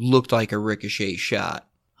 It looked like a ricochet shot.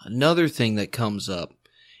 Another thing that comes up,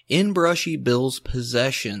 in Brushy Bill's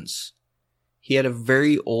possessions, he had a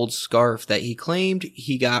very old scarf that he claimed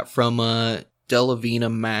he got from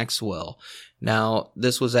Delavina Maxwell. Now,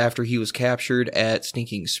 this was after he was captured at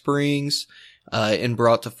Stinking Springs and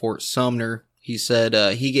brought to Fort Sumner. He said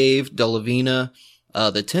he gave Delavina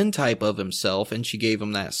the tintype of himself, and she gave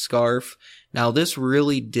him that scarf. Now, this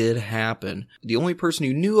really did happen. The only person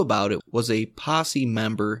who knew about it was a posse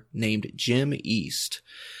member named Jim East.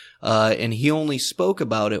 And he only spoke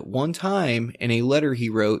about it one time in a letter he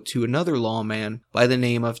wrote to another lawman by the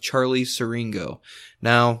name of Charlie Siringo.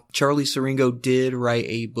 Now, Charlie Siringo did write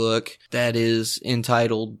a book that is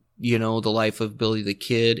entitled, The Life of Billy the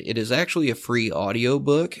Kid. It is actually a free audio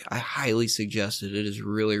book. I highly suggest it. It is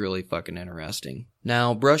really, really fucking interesting.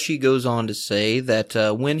 Now, Brushy goes on to say that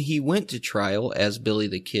when he went to trial as Billy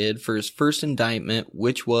the Kid for his first indictment,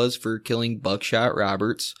 which was for killing Buckshot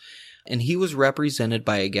Roberts, and he was represented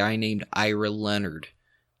by a guy named Ira Leonard.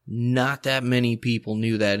 Not that many people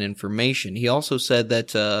knew that information. He also said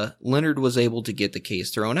that Leonard was able to get the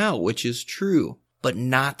case thrown out, which is true. But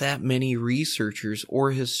not that many researchers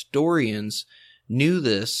or historians knew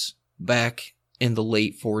this back in the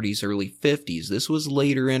late 40s, early 50s. This was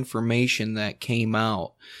later information that came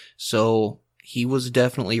out. So he was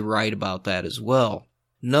definitely right about that as well.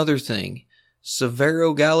 Another thing,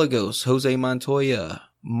 Severo Gallegos, Jose Montoya,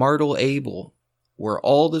 Martel Abel were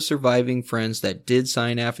all the surviving friends that did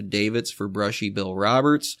sign affidavits for Brushy Bill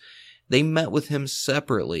Roberts. They met with him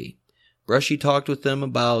separately. Brushy talked with them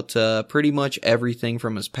about pretty much everything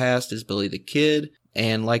from his past as Billy the Kid,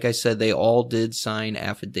 and like I said, they all did sign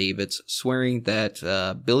affidavits swearing that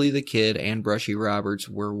Billy the Kid and Brushy Roberts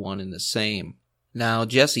were one and the same. Now,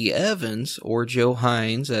 Jesse Evans, or Joe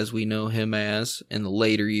Hines as we know him as in the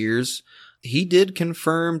later years, he did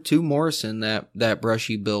confirm to Morrison that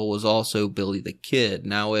Brushy Bill was also Billy the Kid.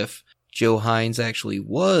 Now, if Joe Hines actually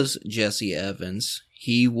was Jesse Evans,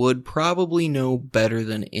 he would probably know better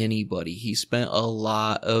than anybody. He spent a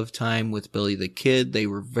lot of time with Billy the Kid. They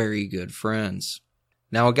were very good friends.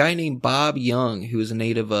 Now, a guy named Bob Young, who is a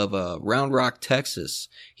native of Round Rock, Texas,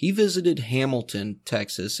 he visited Hamilton,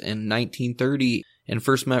 Texas in 1930 and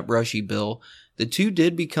first met Brushy Bill. The two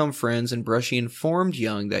did become friends, and Brushy informed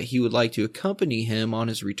Young that he would like to accompany him on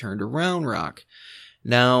his return to Round Rock.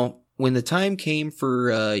 Now, when the time came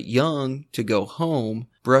for Young to go home,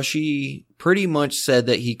 Brushy pretty much said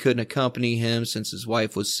that he couldn't accompany him since his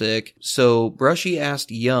wife was sick. So Brushy asked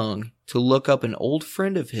Young to look up an old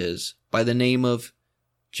friend of his by the name of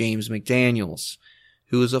James McDaniels,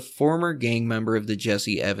 who was a former gang member of the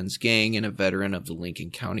Jesse Evans gang and a veteran of the Lincoln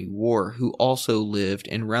County War, who also lived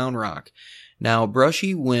in Round Rock. Now,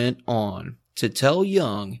 Brushy went on to tell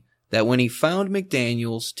Young that when he found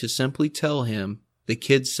McDaniels to simply tell him, the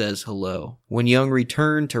kid says hello. When Young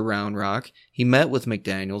returned to Round Rock, he met with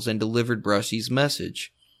McDaniels and delivered Brushy's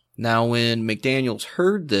message. Now, when McDaniels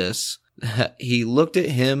heard this, he looked at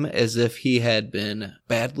him as if he had been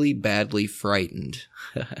badly frightened.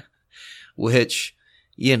 Which,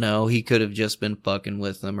 he could have just been fucking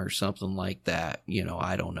with them or something like that.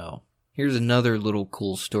 I don't know. Here's another little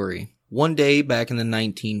cool story. One day back in the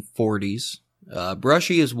 1940s,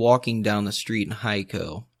 Brushy is walking down the street in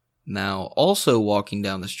Hyco. Now, also walking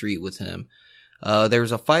down the street with him,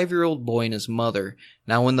 there's a 5-year-old boy and his mother.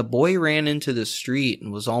 Now, when the boy ran into the street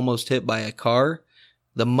and was almost hit by a car,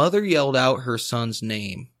 the mother yelled out her son's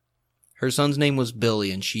name. Her son's name was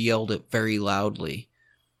Billy, and she yelled it very loudly.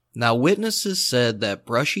 Now, witnesses said that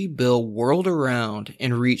Brushy Bill whirled around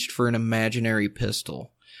and reached for an imaginary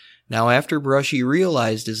pistol. Now, after Brushy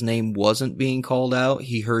realized his name wasn't being called out,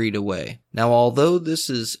 he hurried away. Now, although this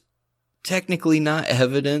is technically not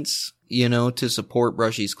evidence, to support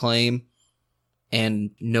Brushy's claim,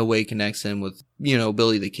 and no way connects him with,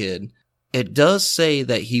 Billy the Kid, it does say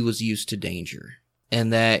that he was used to danger,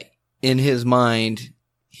 and that in his mind,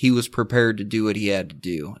 he was prepared to do what he had to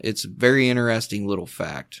do. It's a very interesting little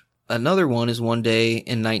fact. Another one is one day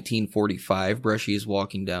in 1945, Brushy is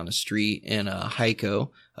walking down a street in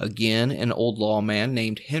Hyco. Again, an old lawman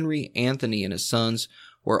named Henry Anthony and his sons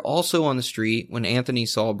were also on the street. When Anthony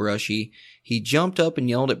saw Brushy, he jumped up and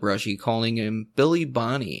yelled at Brushy, calling him Billy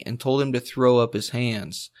Bonnie, and told him to throw up his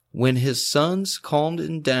hands. When his sons calmed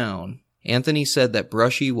him down, Anthony said that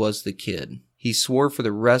Brushy was the Kid. He swore for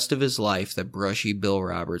the rest of his life that Brushy Bill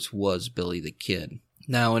Roberts was Billy the Kid.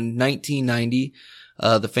 Now, in 1990,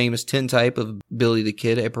 the famous tintype of Billy the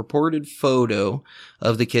Kid, a purported photo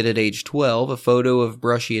of the kid at age 12, a photo of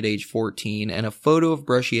Brushy at age 14, and a photo of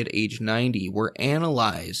Brushy at age 90 were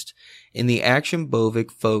analyzed in the Action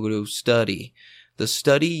Bovic photo study. The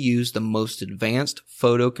study used the most advanced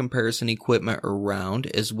photo comparison equipment around,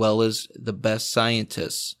 as well as the best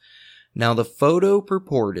scientists. Now, the photo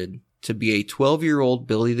purported to be a 12-year-old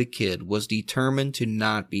Billy the Kid was determined to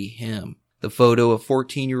not be him. The photo of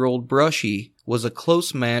 14-year-old Brushy was a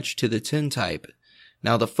close match to the tintype.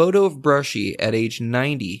 Now, the photo of Brushy at age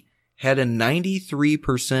 90 had a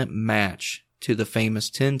 93% match to the famous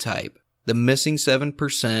tintype. The missing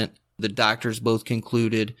 7%, the doctors both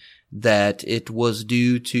concluded that it was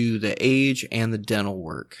due to the age and the dental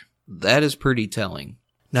work. That is pretty telling.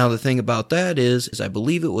 Now, the thing about that is I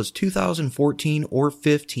believe it was 2014 or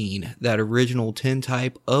 15 that original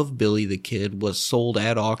tintype of Billy the Kid was sold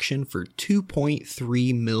at auction for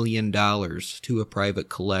 $2.3 million to a private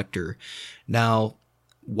collector. Now,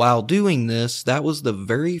 while doing this, that was the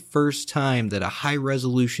very first time that a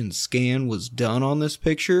high-resolution scan was done on this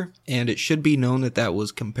picture, and it should be known that that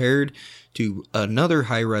was compared to another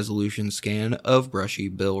high-resolution scan of Brushy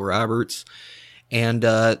Bill Roberts. And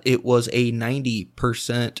it was a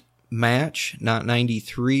 90% match, not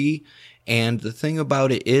 93. And the thing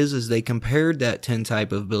about it is they compared that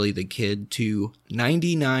tintype of Billy the Kid to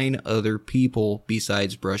 99 other people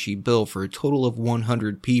besides Brushy Bill for a total of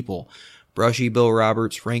 100 people. Brushy Bill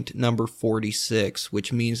Roberts ranked number 46,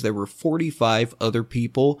 which means there were 45 other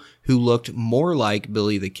people who looked more like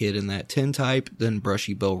Billy the Kid in that tintype than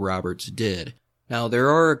Brushy Bill Roberts did. Now, there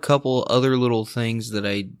are a couple other little things that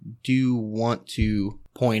I do want to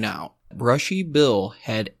point out. Brushy Bill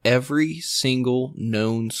had every single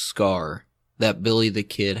known scar that Billy the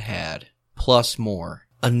Kid had, plus more.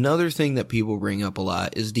 Another thing that people bring up a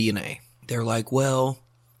lot is DNA. They're like, well,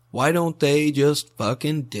 why don't they just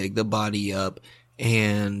fucking dig the body up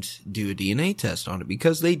and do a DNA test on it?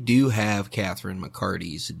 Because they do have Catherine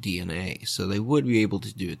McCarty's DNA, so they would be able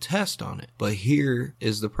to do a test on it. But here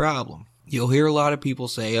is the problem. You'll hear a lot of people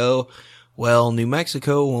say, oh, well, New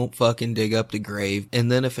Mexico won't fucking dig up the grave, and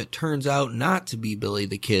then if it turns out not to be Billy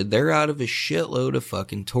the Kid, they're out of a shitload of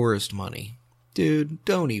fucking tourist money. Dude,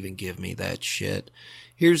 don't even give me that shit.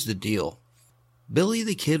 Here's the deal. Billy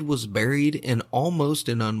the Kid was buried in almost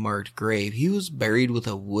an unmarked grave. He was buried with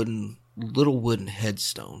a little wooden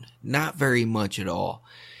headstone. Not very much at all.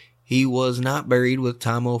 He was not buried with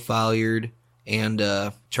Tom O'Folliard and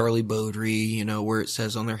Charlie Beaudry, where it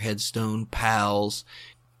says on their headstone, pals.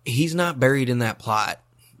 He's not buried in that plot,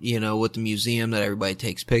 with the museum that everybody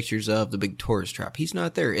takes pictures of, the big tourist trap. He's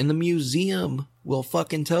not there. And the museum will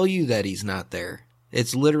fucking tell you that he's not there.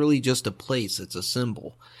 It's literally just a place. It's a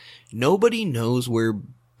symbol. Nobody knows where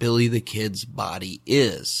Billy the Kid's body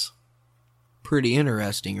is. Pretty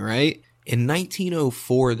interesting, right? In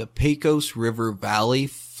 1904, the Pecos River Valley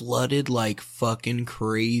flooded like fucking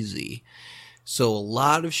crazy. So a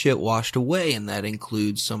lot of shit washed away, and that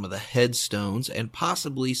includes some of the headstones and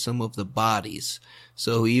possibly some of the bodies.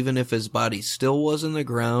 So even if his body still was in the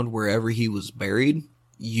ground wherever he was buried,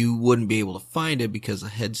 you wouldn't be able to find it because the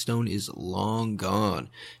headstone is long gone.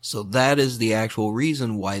 So that is the actual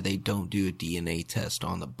reason why they don't do a DNA test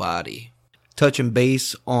on the body. Touching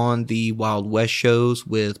base on the Wild West shows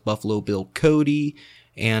with Buffalo Bill Cody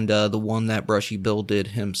and the one that Brushy Bill did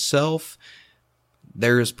himself,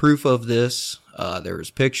 there is proof of this. There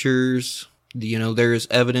is pictures. There is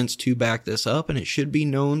evidence to back this up, and it should be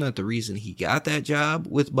known that the reason he got that job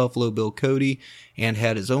with Buffalo Bill Cody and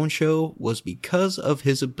had his own show was because of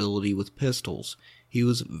his ability with pistols. He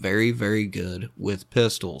was very, very good with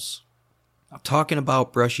pistols. Now, talking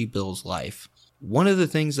about Brushy Bill's life, one of the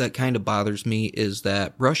things that kind of bothers me is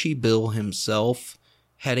that Brushy Bill himself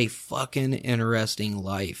had a fucking interesting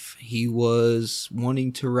life. He was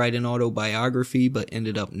wanting to write an autobiography, but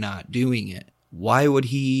ended up not doing it. Why would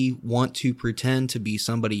he want to pretend to be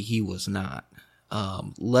somebody he was not?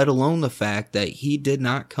 Let alone the fact that he did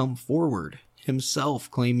not come forward himself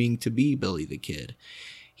claiming to be Billy the Kid.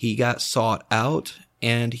 He got sought out,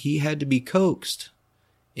 and he had to be coaxed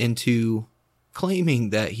into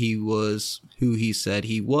claiming that he was who he said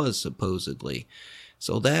he was, supposedly.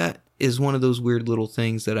 So that is one of those weird little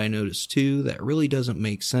things that I noticed too that really doesn't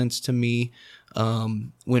make sense to me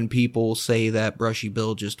when people say that Brushy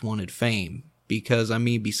Bill just wanted fame. Because, I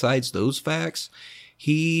mean, besides those facts,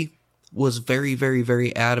 he was very, very,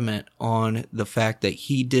 very adamant on the fact that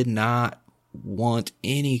he did not want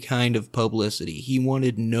any kind of publicity. He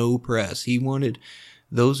wanted no press. He wanted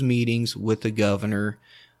those meetings with the governor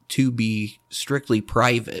to be strictly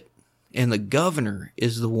private. And the governor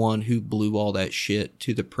is the one who blew all that shit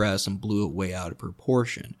to the press and blew it way out of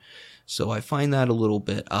proportion. So I find that a little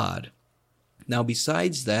bit odd. Now,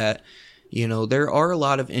 besides that, there are a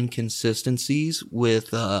lot of inconsistencies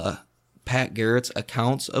with Pat Garrett's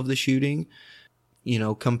accounts of the shooting,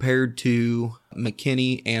 compared to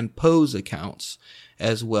McKinney and Poe's accounts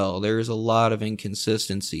as well. There's a lot of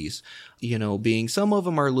inconsistencies, being some of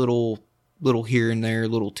them are little here and there,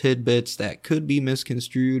 little tidbits that could be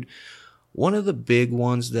misconstrued. One of the big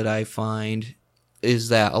ones that I find is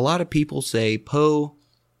that a lot of people say Poe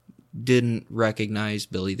didn't recognize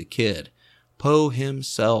Billy the Kid. Poe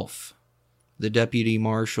himself, the deputy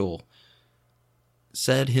marshal,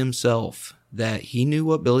 said himself that he knew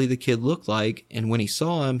what Billy the Kid looked like, and when he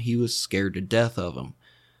saw him, he was scared to death of him.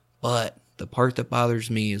 But the part that bothers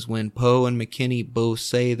me is when Poe and McKinney both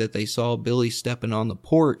say that they saw Billy stepping on the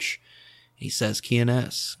porch. He says,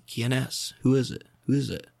 Kienes, who is it? Who is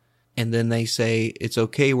it? And then they say, it's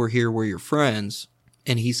okay, we're here, we're your friends.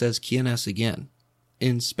 And he says, Kienes again,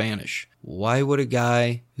 in Spanish. Why would a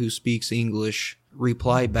guy who speaks English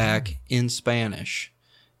reply back in Spanish?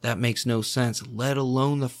 That makes no sense, let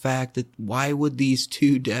alone the fact that why would these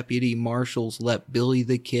two deputy marshals let Billy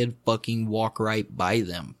the Kid fucking walk right by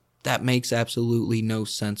them? That makes absolutely no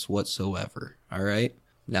sense whatsoever, alright?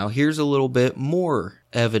 Now here's a little bit more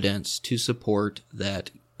evidence to support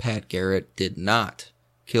that Pat Garrett did not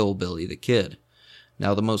kill Billy the Kid.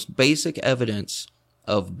 Now the most basic evidence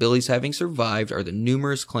of Billy's having survived are the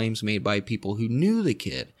numerous claims made by people who knew the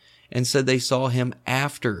kid and said they saw him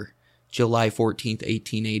after July 14th,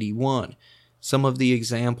 1881. Some of the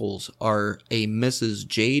examples are a Mrs.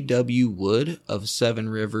 J.W. Wood of Seven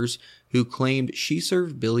Rivers, who claimed she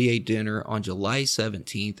served Billy a dinner on July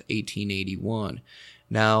 17th, 1881.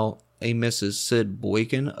 Now, a Mrs. Sid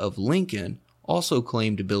Boykin of Lincoln also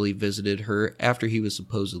claimed Billy visited her after he was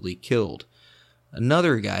supposedly killed.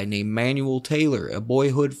 Another guy named Manuel Taylor, a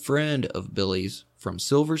boyhood friend of Billy's from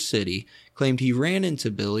Silver City, claimed he ran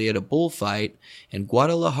into Billy at a bullfight in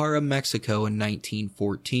Guadalajara, Mexico in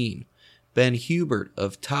 1914. Ben Hubert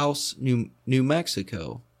of Taos, New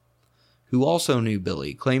Mexico, who also knew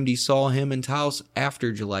Billy, claimed he saw him in Taos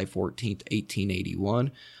after July 14th,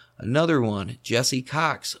 1881. Another one, Jesse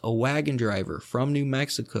Cox, a wagon driver from New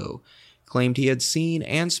Mexico, claimed he had seen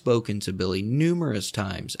and spoken to Billy numerous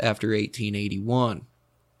times after 1881.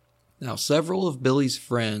 Now, several of Billy's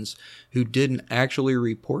friends who didn't actually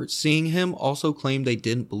report seeing him also claimed they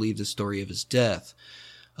didn't believe the story of his death.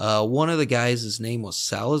 One of the guys, his name was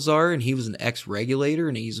Salazar, and he was an ex-regulator,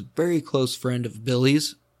 and he's a very close friend of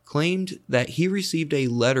Billy's, claimed that he received a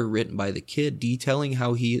letter written by the kid detailing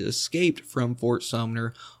how he escaped from Fort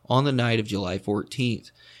Sumner on the night of July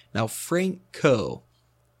 14th. Now, Frank Coe,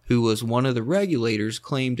 who was one of the regulators,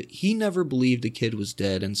 claimed he never believed the kid was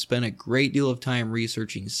dead and spent a great deal of time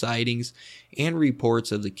researching sightings and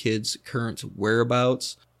reports of the kid's current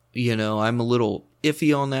whereabouts. I'm a little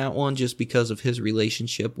iffy on that one just because of his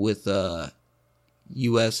relationship with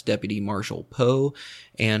U.S. Deputy Marshal Poe,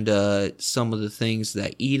 and some of the things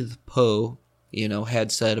that Edith Poe,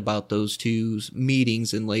 had said about those two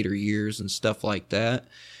meetings in later years and stuff like that.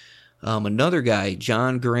 Another guy,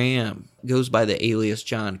 John Graham, goes by the alias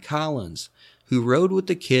John Collins, who rode with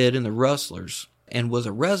the kid and the Rustlers and was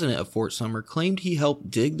a resident of Fort Sumner, claimed he helped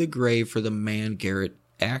dig the grave for the man Garrett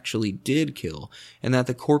actually did kill, and that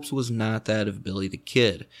the corpse was not that of Billy the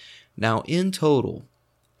Kid. Now, in total,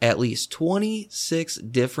 at least 26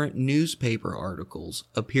 different newspaper articles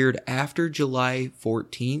appeared after July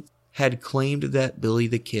 14th had claimed that Billy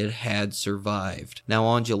the Kid had survived. Now,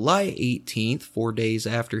 on July 18th, 4 days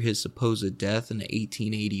after his supposed death in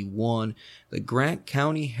 1881, the Grant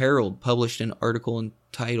County Herald published an article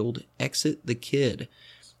entitled Exit the Kid,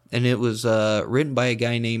 and it was written by a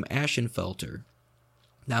guy named Ashenfelter.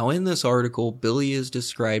 Now, in this article, Billy is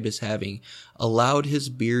described as having allowed his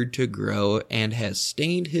beard to grow and has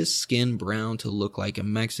stained his skin brown to look like a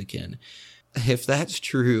Mexican. If that's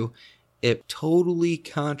true, it totally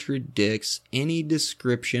contradicts any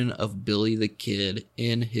description of Billy the Kid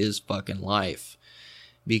in his fucking life.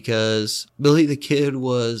 Because Billy the Kid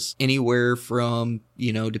was anywhere from,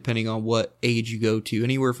 depending on what age you go to,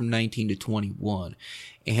 anywhere from 19 to 21.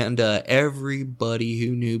 And everybody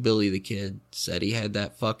who knew Billy the Kid said he had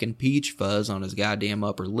that fucking peach fuzz on his goddamn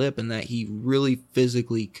upper lip and that he really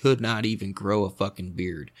physically could not even grow a fucking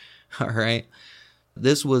beard. Alright?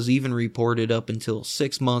 This was even reported up until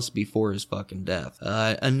 6 months before his fucking death.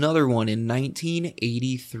 Another one in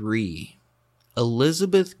 1983.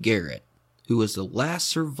 Elizabeth Garrett, who was the last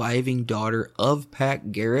surviving daughter of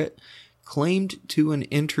Pat Garrett, claimed to an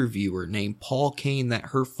interviewer named Paul Kane that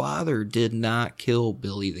her father did not kill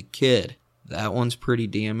Billy the Kid. That one's pretty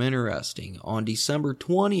damn interesting. On December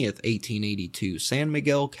 20th, 1882, San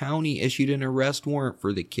Miguel County issued an arrest warrant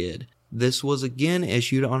for the kid. This was again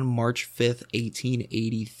issued on March 5th,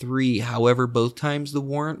 1883. However, both times the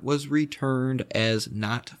warrant was returned as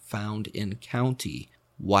not found in county.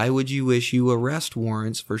 Why would you issue arrest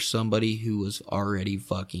warrants for somebody who was already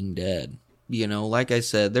fucking dead? Like I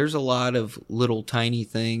said, there's a lot of little tiny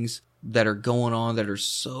things that are going on that are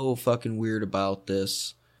so fucking weird about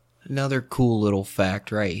this. Another cool little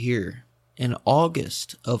fact right here. In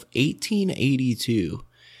August of 1882,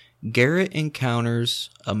 Garrett encounters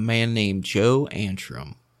a man named Joe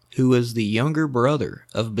Antrim, who is the younger brother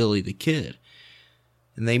of Billy the Kid.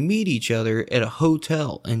 And they meet each other at a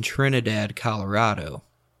hotel in Trinidad, Colorado.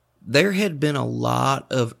 There had been a lot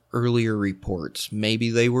of earlier reports,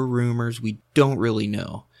 maybe they were rumors, we don't really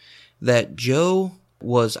know, that Joe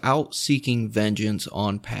was out seeking vengeance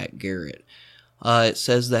on Pat Garrett. It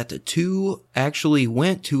says that the two actually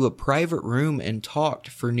went to a private room and talked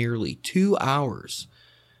for nearly 2 hours.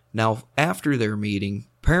 Now, after their meeting,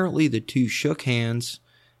 apparently the two shook hands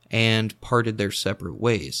and parted their separate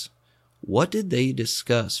ways. What did they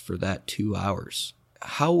discuss for that 2 hours?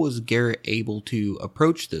 How was Garrett able to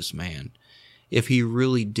approach this man if he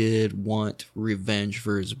really did want revenge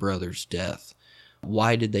for his brother's death?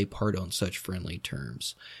 Why did they part on such friendly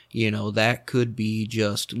terms? That could be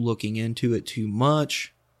just looking into it too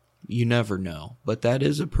much. You never know. But that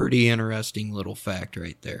is a pretty interesting little fact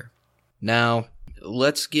right there. Now,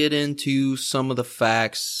 let's get into some of the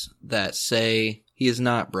facts that say he is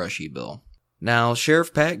not Brushy Bill. Now,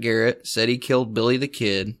 Sheriff Pat Garrett said he killed Billy the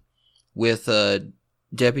Kid with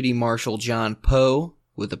Deputy Marshal John Poe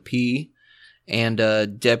with a P and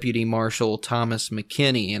Deputy Marshal Thomas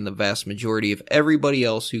McKinney, and the vast majority of everybody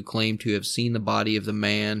else who claimed to have seen the body of the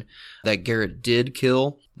man that Garrett did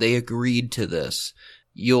kill, they agreed to this.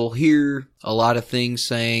 You'll hear a lot of things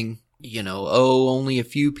saying, only a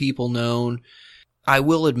few people known. I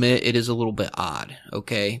will admit it is a little bit odd,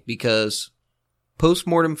 okay? Because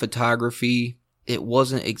postmortem photography, it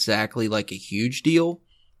wasn't exactly like a huge deal,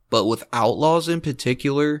 but with outlaws in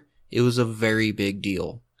particular, it was a very big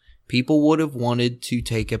deal. People would have wanted to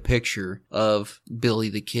take a picture of Billy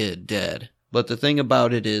the Kid dead. But the thing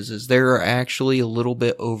about it is there are actually a little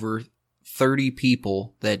bit over 30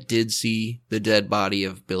 people that did see the dead body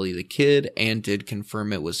of Billy the Kid and did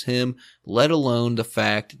confirm it was him, let alone the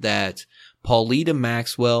fact that Paulita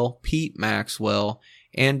Maxwell, Pete Maxwell,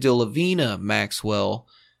 and Delavina Maxwell,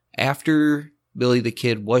 after Billy the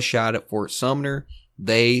Kid was shot at Fort Sumner,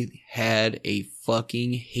 they had a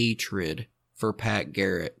fucking hatred for Pat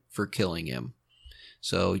Garrett for killing him.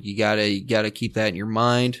 So you gotta keep that in your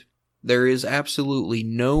mind. There is absolutely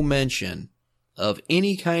no mention of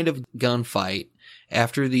any kind of gunfight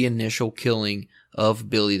after the initial killing of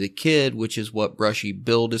Billy the Kid, which is what Brushy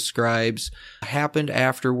Bill describes, happened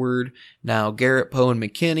afterward. Now, Garrett, Poe, and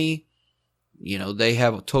McKinney, they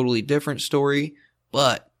have a totally different story,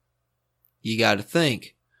 but you gotta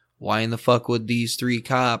think, why in the fuck would these 3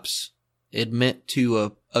 cops admit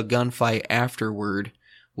to a gunfight afterward,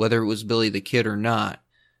 whether it was Billy the Kid or not?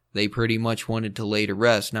 They pretty much wanted to lay to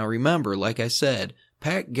rest. Now remember, like I said,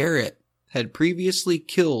 Pat Garrett had previously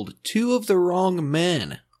killed 2 of the wrong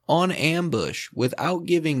men on ambush without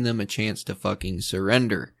giving them a chance to fucking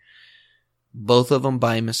surrender. Both of them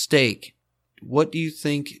by mistake. What do you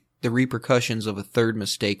think the repercussions of a 3rd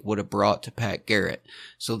mistake would have brought to Pat Garrett?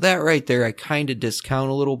 So that right there I kind of discount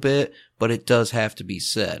a little bit, but it does have to be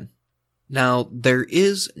said. Now, there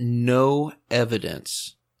is no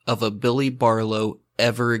evidence of a Billy Barlow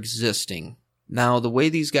ever existing. Now, the way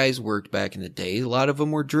these guys worked back in the day, a lot of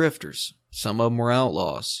them were drifters. Some of them were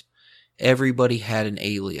outlaws. Everybody had an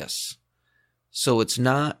alias. So it's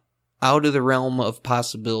not out of the realm of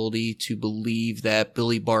possibility to believe that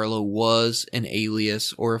Billy Barlow was an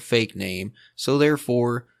alias or a fake name. So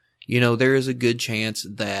therefore, there is a good chance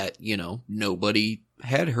that, nobody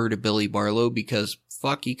had heard of Billy Barlow because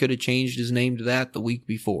fuck, he could have changed his name to that the week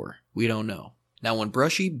before. We don't know. Now, when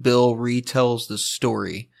Brushy Bill retells the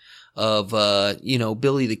story of,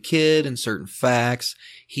 Billy the Kid and certain facts,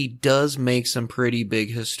 he does make some pretty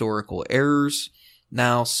big historical errors.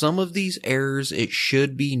 Now, some of these errors, it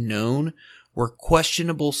should be known, were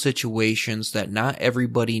questionable situations that not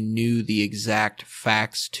everybody knew the exact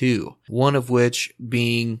facts to. One of which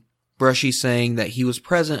being Brushy saying that he was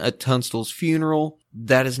present at Tunstall's funeral.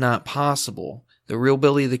 That is not possible. The real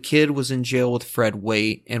Billy the Kid was in jail with Fred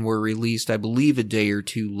Waite and were released, I believe, a day or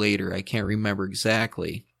 2 later. I can't remember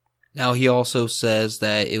exactly. Now, he also says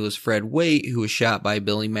that it was Fred Waite who was shot by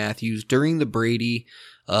Billy Matthews during the Brady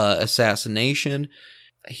assassination.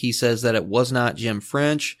 He says that it was not Jim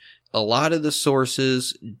French. A lot of the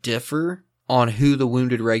sources differ on who the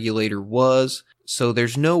wounded regulator was, so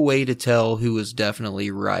there's no way to tell who is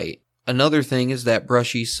definitely right. Another thing is that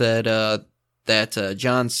Brushy said that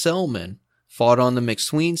John Selman fought on the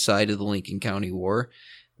McSween side of the Lincoln County War,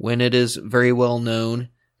 when it is very well known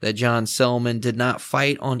that John Selman did not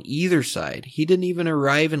fight on either side. He didn't even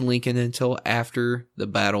arrive in Lincoln until after the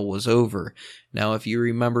battle was over. Now, if you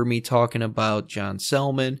remember me talking about John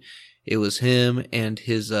Selman, it was him and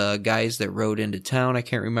his guys that rode into town. I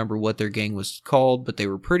can't remember what their gang was called, but they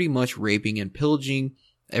were pretty much raping and pillaging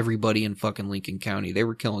everybody in fucking Lincoln County. They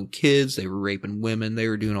were killing kids, they were raping women, they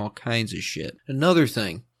were doing all kinds of shit. Another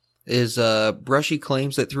thing is Brushy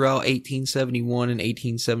claims that throughout 1871 and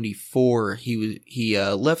 1874, he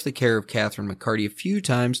left the care of Catherine McCarty a few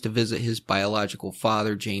times to visit his biological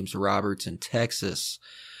father, James Roberts, in Texas.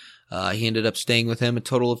 He ended up staying with him a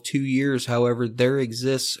total of 2 years. However, there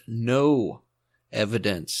exists no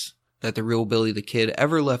evidence that the real Billy the Kid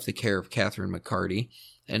ever left the care of Catherine McCarty,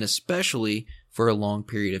 and especially for a long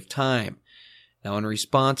period of time. Now, in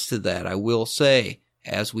response to that, I will say,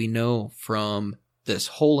 as we know from this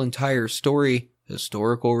whole entire story,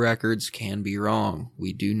 historical records can be wrong.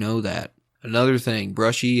 We do know that. Another thing,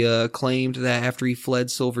 Brushy claimed that after he fled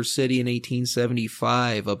Silver City in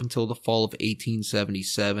 1875 up until the fall of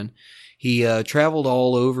 1877, he traveled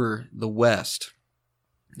all over the West,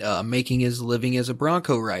 making his living as a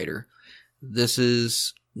bronco rider. This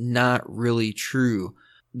is not really true.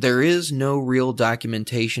 There is no real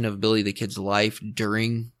documentation of Billy the Kid's life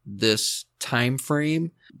during this time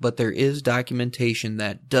frame, but there is documentation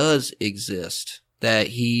that does exist that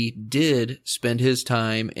he did spend his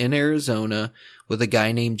time in Arizona with a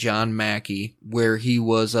guy named John Mackey, where he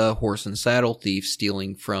was a horse and saddle thief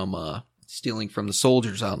stealing from the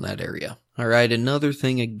soldiers out in that area. All right, another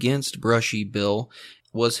thing against Brushy Bill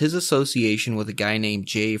was his association with a guy named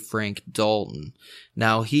J. Frank Dalton.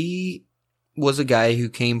 Now, he was a guy who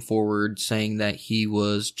came forward saying that he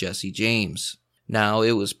was Jesse James. Now,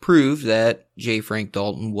 it was proved that J. Frank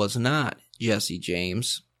Dalton was not Jesse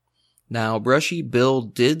James. Now, Brushy Bill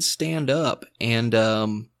did stand up and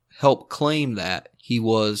help claim that he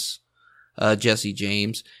was Jesse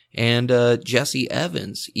James, and Jesse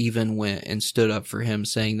Evans even went and stood up for him,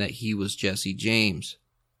 saying that he was Jesse James.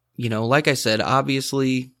 Like I said,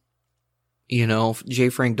 obviously, J.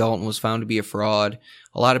 Frank Dalton was found to be a fraud.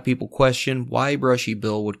 A lot of people question why Brushy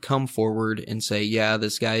Bill would come forward and say, yeah,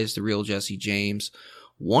 this guy is the real Jesse James.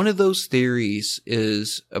 One of those theories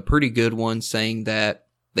is a pretty good one, saying that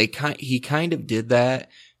he kind of did that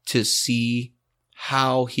to see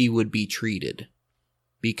how he would be treated.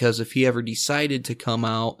 Because if he ever decided to come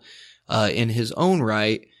out in his own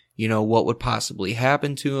right, what would possibly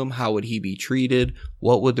happen to him? How would he be treated?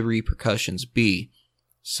 What would the repercussions be?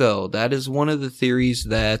 So that is one of the theories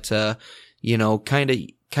that,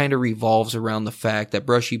 kind of revolves around the fact that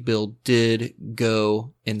Brushy Bill did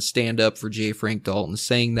go and stand up for J. Frank Dalton,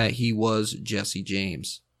 saying that he was Jesse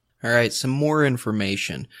James. Alright, some more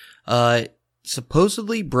information.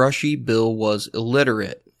 Supposedly Brushy Bill was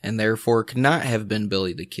illiterate, and therefore could not have been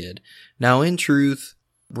Billy the Kid. Now, in truth,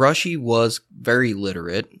 Brushy was very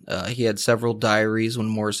literate. He had several diaries when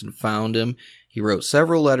Morrison found him. He wrote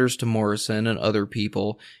several letters to Morrison and other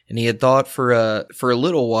people, and he had thought for a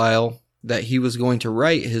little while that he was going to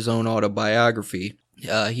write his own autobiography.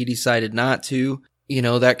 He decided not to.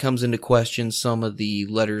 That comes into question some of the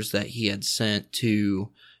letters that he had sent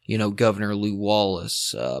to, Governor Lew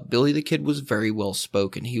Wallace. Billy the Kid was very well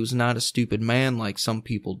spoken. He was not a stupid man like some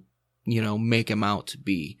people, make him out to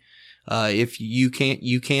be. If you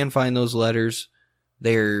can find those letters.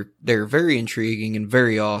 They're very intriguing and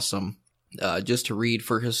very awesome, just to read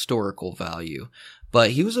for historical value.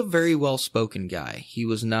 But he was a very well-spoken guy. He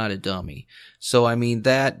was not a dummy. So,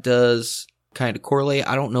 that does kind of correlate.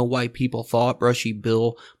 I don't know why people thought Brushy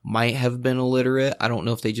Bill might have been illiterate. I don't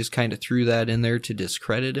know if they just kind of threw that in there to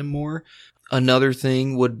discredit him more. Another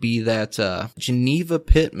thing would be that Geneva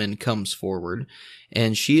Pittman comes forward,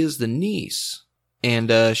 and she is the niece.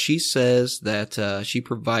 And she says that she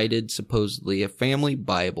provided supposedly a family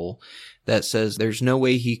Bible that says there's no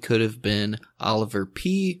way he could have been Oliver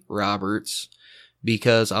P. Roberts,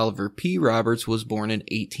 because Oliver P. Roberts was born in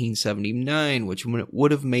 1879, which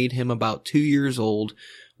would have made him about 2 years old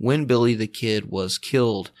when Billy the Kid was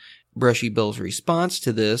killed. Brushy Bill's response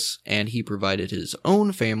to this, and he provided his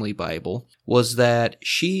own family Bible, was that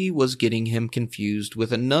she was getting him confused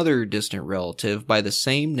with another distant relative by the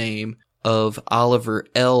same name of Oliver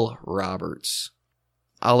L. Roberts.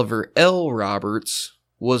 Oliver L. Roberts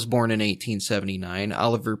was born in 1879.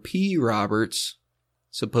 Oliver P. Roberts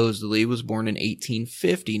supposedly was born in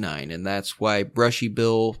 1859, and that's why Brushy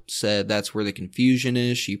Bill said that's where the confusion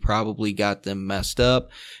is. She probably got them messed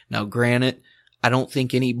up. Now, granted, I don't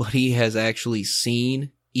think anybody has actually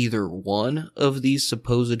seen either one of these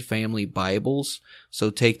supposed family Bibles, so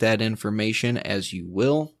take that information as you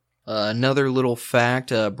will. Another little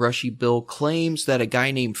fact, Brushy Bill claims that a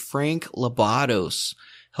guy named Frank Labados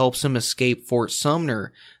helps him escape Fort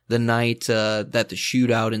Sumner the night that the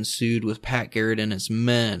shootout ensued with Pat Garrett and his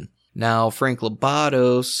men. Now, Frank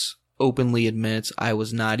Labados openly admits, I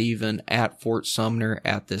was not even at Fort Sumner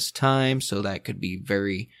at this time, so that could be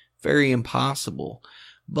very, very impossible.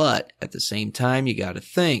 But at the same time, you gotta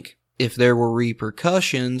think, if there were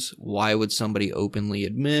repercussions, why would somebody openly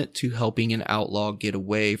admit to helping an outlaw get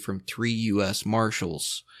away from 3 U.S.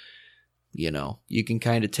 Marshals? You can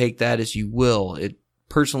kind of take that as you will.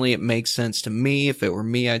 Personally, it makes sense to me. If it were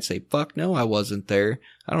me, I'd say, fuck no, I wasn't there.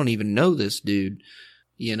 I don't even know this dude.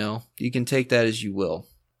 You can take that as you will.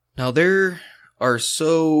 Now, there are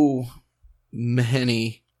so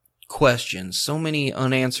many questions, so many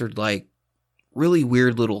unanswered, really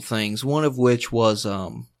weird little things. One of which was,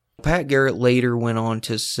 Pat Garrett later went on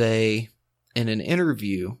to say in an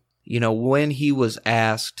interview, when he was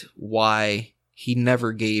asked why he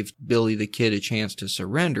never gave Billy the Kid a chance to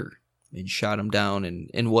surrender and shot him down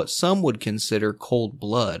in what some would consider cold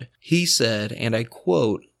blood, he said, and I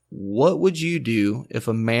quote, "What would you do if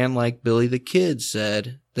a man like Billy the Kid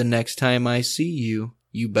said, 'The next time I see you,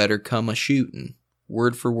 you better come a-shootin'?'"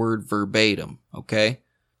 Word for word, verbatim, okay?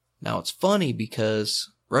 Now, it's funny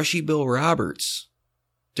because Brushy Bill Roberts,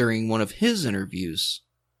 during one of his interviews,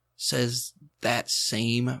 says that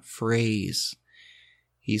same phrase.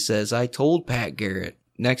 He says, "I told Pat Garrett,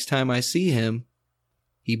 next time I see him,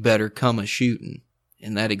 he better come a-shootin',"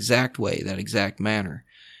 in that exact way, that exact manner.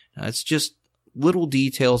 Now, it's just little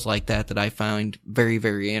details like that I find very,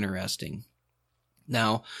 very interesting.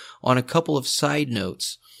 Now, on a couple of side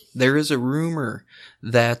notes, there is a rumor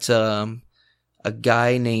that a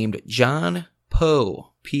guy named John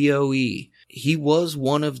Poe, P-O-E, he was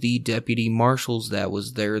one of the deputy marshals that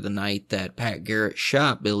was there the night that Pat Garrett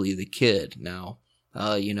shot Billy the Kid. Now,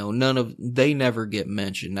 they never get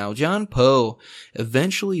mentioned. Now, John Poe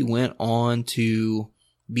eventually went on to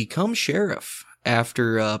become sheriff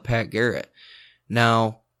after Pat Garrett.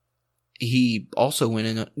 Now, he also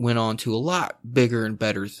went on to a lot bigger and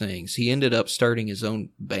better things. He ended up starting his own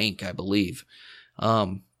bank, I believe.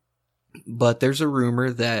 But there's a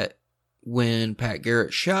rumor that when Pat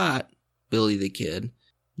Garrett shot Billy the Kid,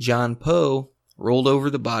 John Poe rolled over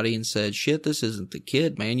the body and said, "Shit, this isn't the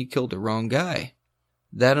kid, man. You killed the wrong guy."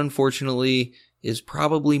 That, unfortunately, is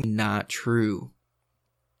probably not true.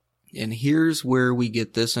 And here's where we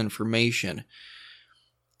get this information.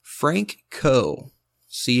 Frank Coe,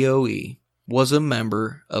 C-O-E, was a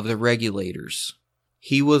member of the Regulators.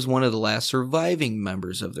 He was one of the last surviving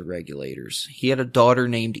members of the Regulators. He had a daughter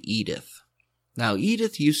named Edith. Now,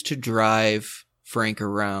 Edith used to drive Frank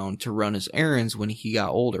around to run his errands when he got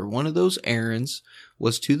older. One of those errands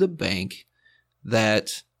was to the bank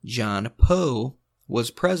that John Poe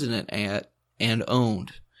was president at and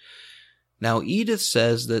owned. Now, Edith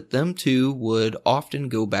says that them two would often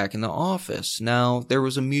go back in the office. Now, there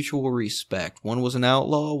was a mutual respect. One was an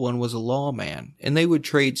outlaw, one was a lawman, and they would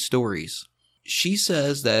trade stories. She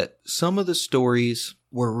says that some of the stories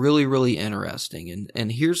were really, really interesting,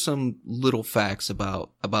 and here's some little facts about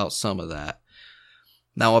some of that.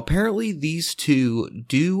 Now, apparently these two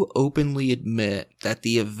do openly admit that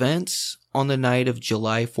the events on the night of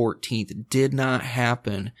July 14th did not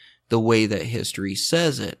happen the way that history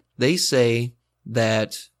says it. They say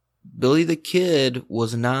that Billy the Kid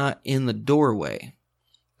was not in the doorway.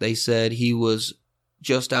 They said he was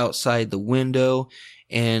just outside the window,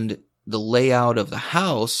 and the layout of the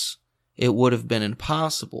house, it would have been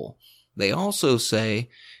impossible. They also say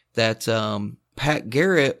that Pat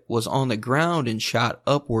Garrett was on the ground and shot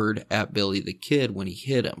upward at Billy the Kid when he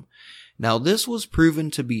hit him. Now, this was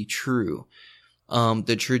proven to be true.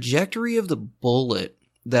 The trajectory of the bullet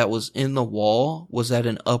that was in the wall was at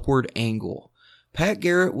an upward angle. Pat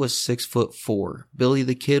Garrett was 6'4". Billy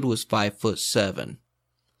the Kid was 5'7".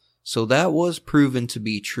 So that was proven to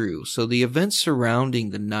be true. So the events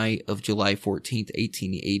surrounding the night of July 14th,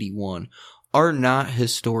 1881 are not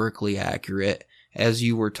historically accurate as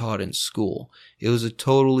you were taught in school. It was a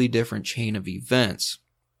totally different chain of events.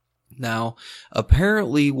 Now,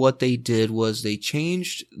 apparently what they did was they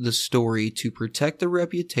changed the story to protect the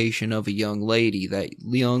reputation of a young lady. That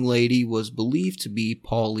young lady was believed to be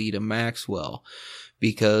Paulita Maxwell,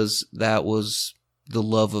 because that was the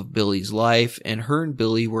love of Billy's life, and her and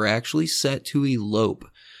Billy were actually set to elope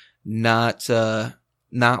not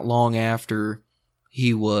long after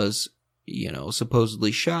he was,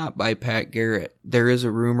 supposedly shot by Pat Garrett. There is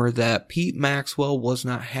a rumor that Pete Maxwell was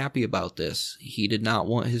not happy about this. He did not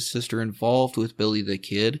want his sister involved with Billy the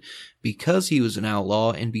Kid because he was an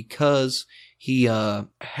outlaw and because he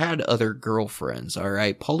had other girlfriends,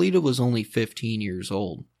 alright? Paulita was only 15 years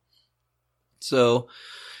old. So,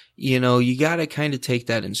 you gotta kind of take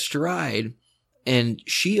that in stride. And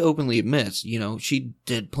she openly admits, she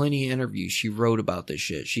did plenty of interviews. She wrote about this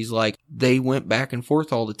shit. She's like, they went back and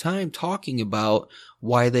forth all the time talking about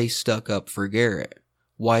why they stuck up for Garrett,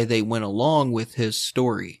 why they went along with his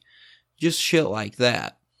story, just shit like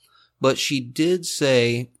that. But she did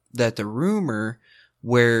say that the rumor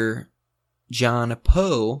where John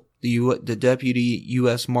Poe, the deputy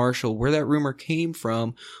U.S. Marshal, where that rumor came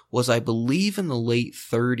from was, I believe, in the late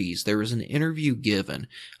 30s. There was an interview given.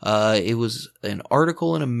 It was an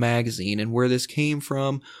article in a magazine, and where this came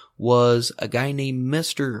from was a guy named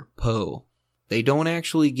Mr. Poe. They don't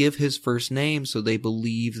actually give his first name, so they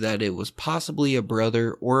believe that it was possibly a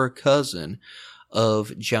brother or a cousin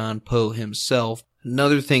of John Poe himself.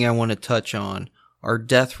 Another thing I want to touch on are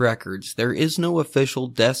death records. There is no official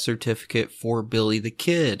death certificate for Billy the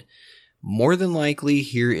Kid. More than likely,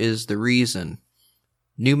 here is the reason.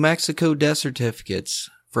 New Mexico death certificates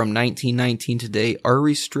from 1919 to date are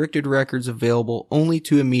restricted records available only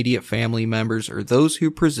to immediate family members or those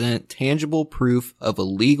who present tangible proof of a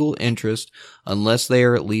legal interest unless they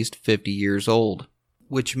are at least 50 years old.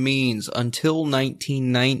 Which means until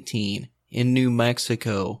 1919 in New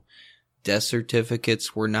Mexico, death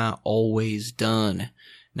certificates were not always done.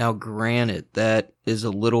 Now, granted, that is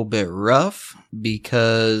a little bit rough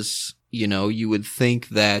because, you would think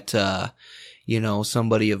that,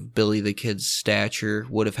 somebody of Billy the Kid's stature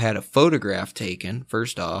would have had a photograph taken,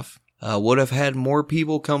 first off, would have had more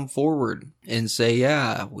people come forward and say,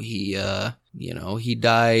 yeah, he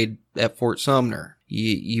died at Fort Sumner.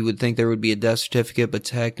 You would think there would be a death certificate, but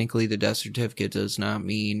technically the death certificate does not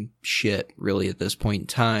mean shit, really, at this point in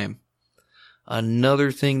time.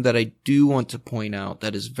 Another thing that I do want to point out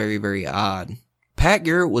that is very, very odd. Pat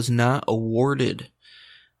Garrett was not awarded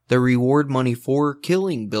the reward money for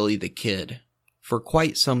killing Billy the Kid for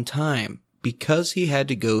quite some time because he had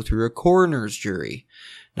to go through a coroner's jury.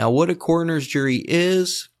 Now, what a coroner's jury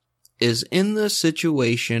is in the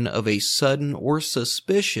situation of a sudden or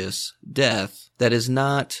suspicious death that is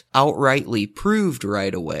not outrightly proved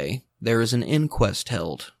right away, there is an inquest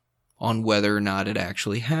held on whether or not it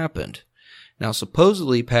actually happened. Now,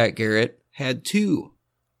 supposedly, Pat Garrett had 2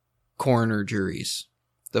 coroner juries.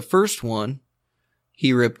 The first one,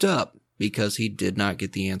 he ripped up because he did not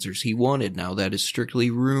get the answers he wanted. Now, that is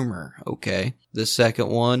strictly rumor, okay? The second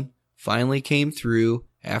one finally came through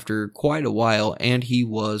after quite a while, and he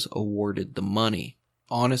was awarded the money.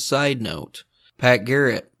 On a side note, Pat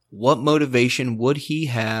Garrett, what motivation would he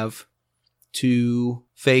have to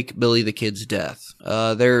fake Billy the Kid's death?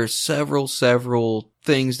 There are several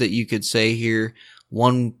things that you could say here.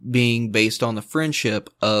 One being based on the friendship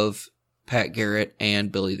of Pat Garrett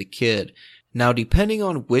and Billy the Kid. Now, depending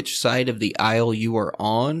on which side of the aisle you are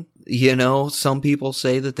on, you know, some people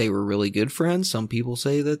say that they were really good friends. Some people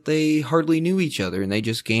say that they hardly knew each other and they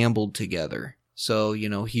just gambled together. So, you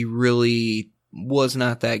know, he really was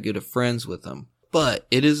not that good of friends with them. But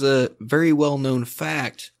it is a very well-known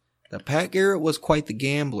fact that Pat Garrett was quite the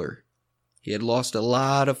gambler. He had lost a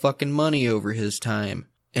lot of fucking money over his time.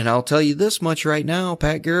 And I'll tell you this much right now,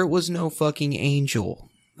 Pat Garrett was no fucking angel.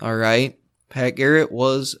 Alright? Pat Garrett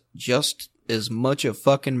was just as much a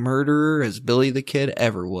fucking murderer as Billy the Kid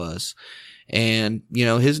ever was. And, you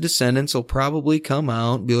know, his descendants will probably come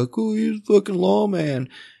out and be like, oh, he's a fucking lawman.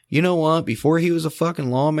 You know what? Before he was a fucking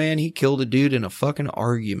lawman, he killed a dude in a fucking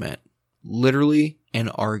argument. Literally an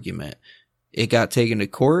argument. It got taken to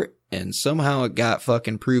court, and somehow it got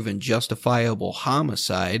fucking proven justifiable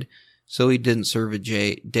homicide, so he didn't serve a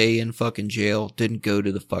day in fucking jail, didn't go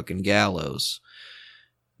to the fucking gallows.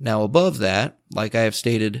 Now above that, like I have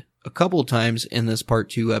stated a couple times in this part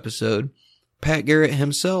 2 episode, Pat Garrett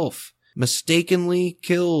himself mistakenly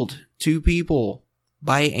killed 2 people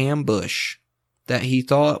by ambush that he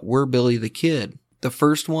thought were Billy the Kid. The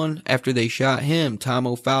first one, after they shot him, Tom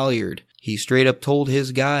O'Falliard, he straight up told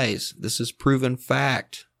his guys, this is proven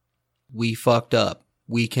fact, we fucked up.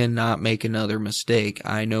 We cannot make another mistake.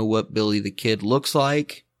 I know what Billy the Kid looks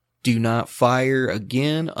like. Do not fire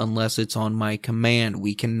again unless it's on my command.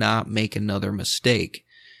 We cannot make another mistake.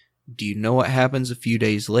 Do you know what happens a few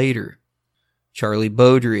days later? Charlie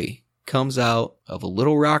Beaudry comes out of a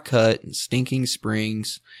Little Rock hut in Stinking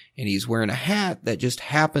Springs, and he's wearing a hat that just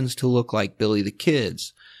happens to look like Billy the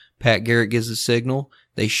Kid's. Pat Garrett gives a signal.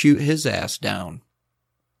 They shoot his ass down.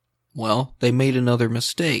 Well, they made another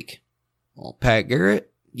mistake. Well, Pat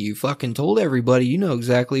Garrett, you fucking told everybody you know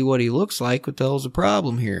exactly what he looks like. What the hell's the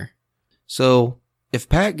problem here? So, if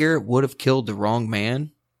Pat Garrett would have killed the wrong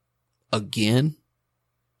man, again,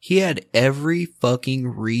 he had every fucking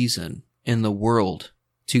reason in the world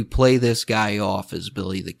to play this guy off as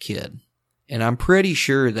Billy the Kid. And I'm pretty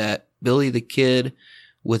sure that Billy the Kid,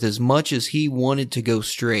 with as much as he wanted to go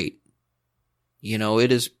straight, you know,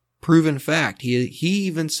 it is proven fact. He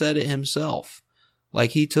even said it himself.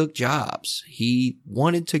 Like, he took jobs. He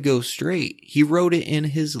wanted to go straight. He wrote it in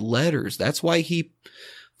his letters. That's why he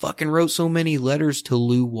fucking wrote so many letters to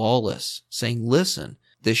Lew Wallace saying, listen,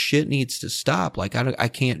 this shit needs to stop. Like, I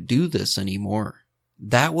can't do this anymore.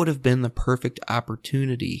 That would have been the perfect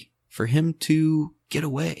opportunity for him to get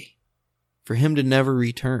away, for him to never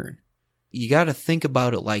return. You got to think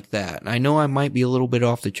about it like that. And I know I might be a little bit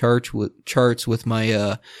off the charts with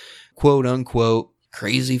my quote unquote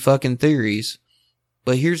crazy fucking theories.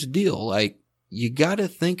 But here's the deal, like, you gotta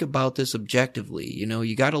think about this objectively, you know,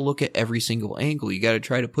 you gotta look at every single angle, you gotta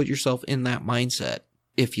try to put yourself in that mindset.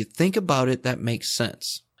 If you think about it, that makes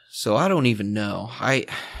sense. So I don't even know, I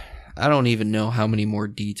don't even know how many more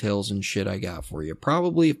details and shit I got for you.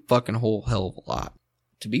 Probably a fucking whole hell of a lot.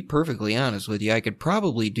 To be perfectly honest with you, I could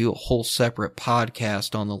probably do a whole separate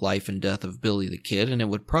podcast on the life and death of Billy the Kid, and it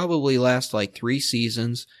would probably last like 3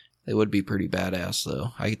 seasons. They would be pretty badass,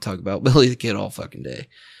 though. I could talk about Billy the Kid all fucking day.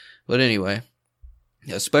 But anyway,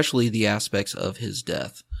 especially the aspects of his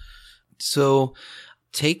death. So,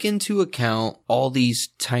 take into account all these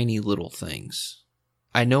tiny little things.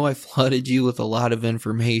 I know I flooded you with a lot of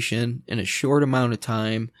information in a short amount of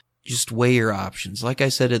time. Just weigh your options. Like I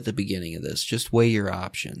said at the beginning of this, just weigh your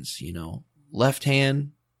options, you know. Left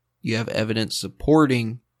hand, you have evidence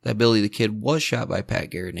supporting that Billy the Kid was shot by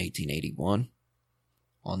Pat Garrett in 1881.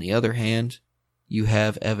 On the other hand, you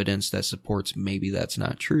have evidence that supports maybe that's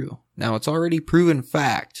not true. Now, it's already proven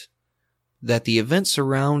fact that the events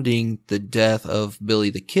surrounding the death of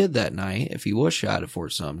Billy the Kid that night, if he was shot at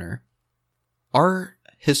Fort Sumner, are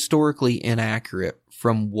historically inaccurate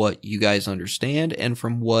from what you guys understand and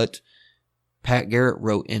from what Pat Garrett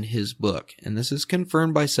wrote in his book. And this is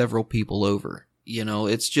confirmed by several people over. You know,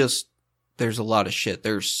 it's just, there's a lot of shit.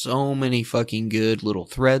 There's so many fucking good little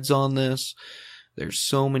threads on this. There's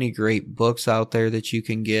so many great books out there that you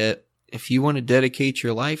can get. If you want to dedicate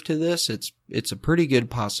your life to this, it's a pretty good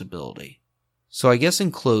possibility. So I guess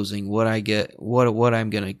in closing, what I'm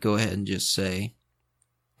going to go ahead and just say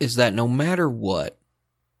is that no matter what,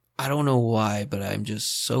 I don't know why, but I'm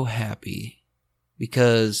just so happy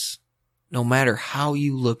because no matter how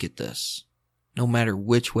you look at this, no matter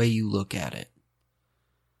which way you look at it,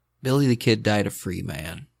 Billy the Kid died a free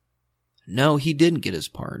man. No, he didn't get his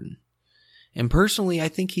pardon. And personally, I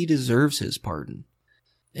think he deserves his pardon.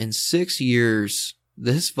 In 6 years,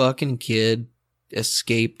 this fucking kid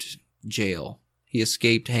escaped jail. He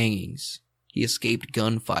escaped hangings. He escaped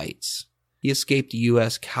gunfights. He escaped the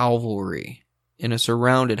U.S. cavalry in a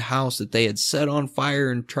surrounded house that they had set on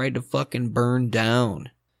fire and tried to fucking burn down.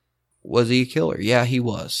 Was he a killer? Yeah, he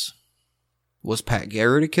was. Was Pat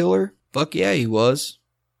Garrett a killer? Fuck yeah, he was.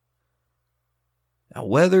 Now,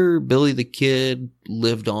 whether Billy the Kid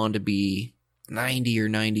lived on to be 90 or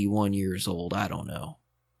 91 years old, I don't know.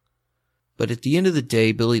 But at the end of the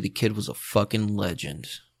day, Billy the Kid was a fucking legend.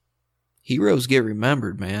 Heroes get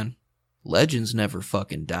remembered, man. Legends never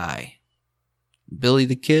fucking die. Billy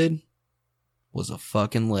the Kid was a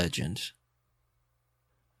fucking legend.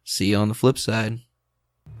 See you on the flip side.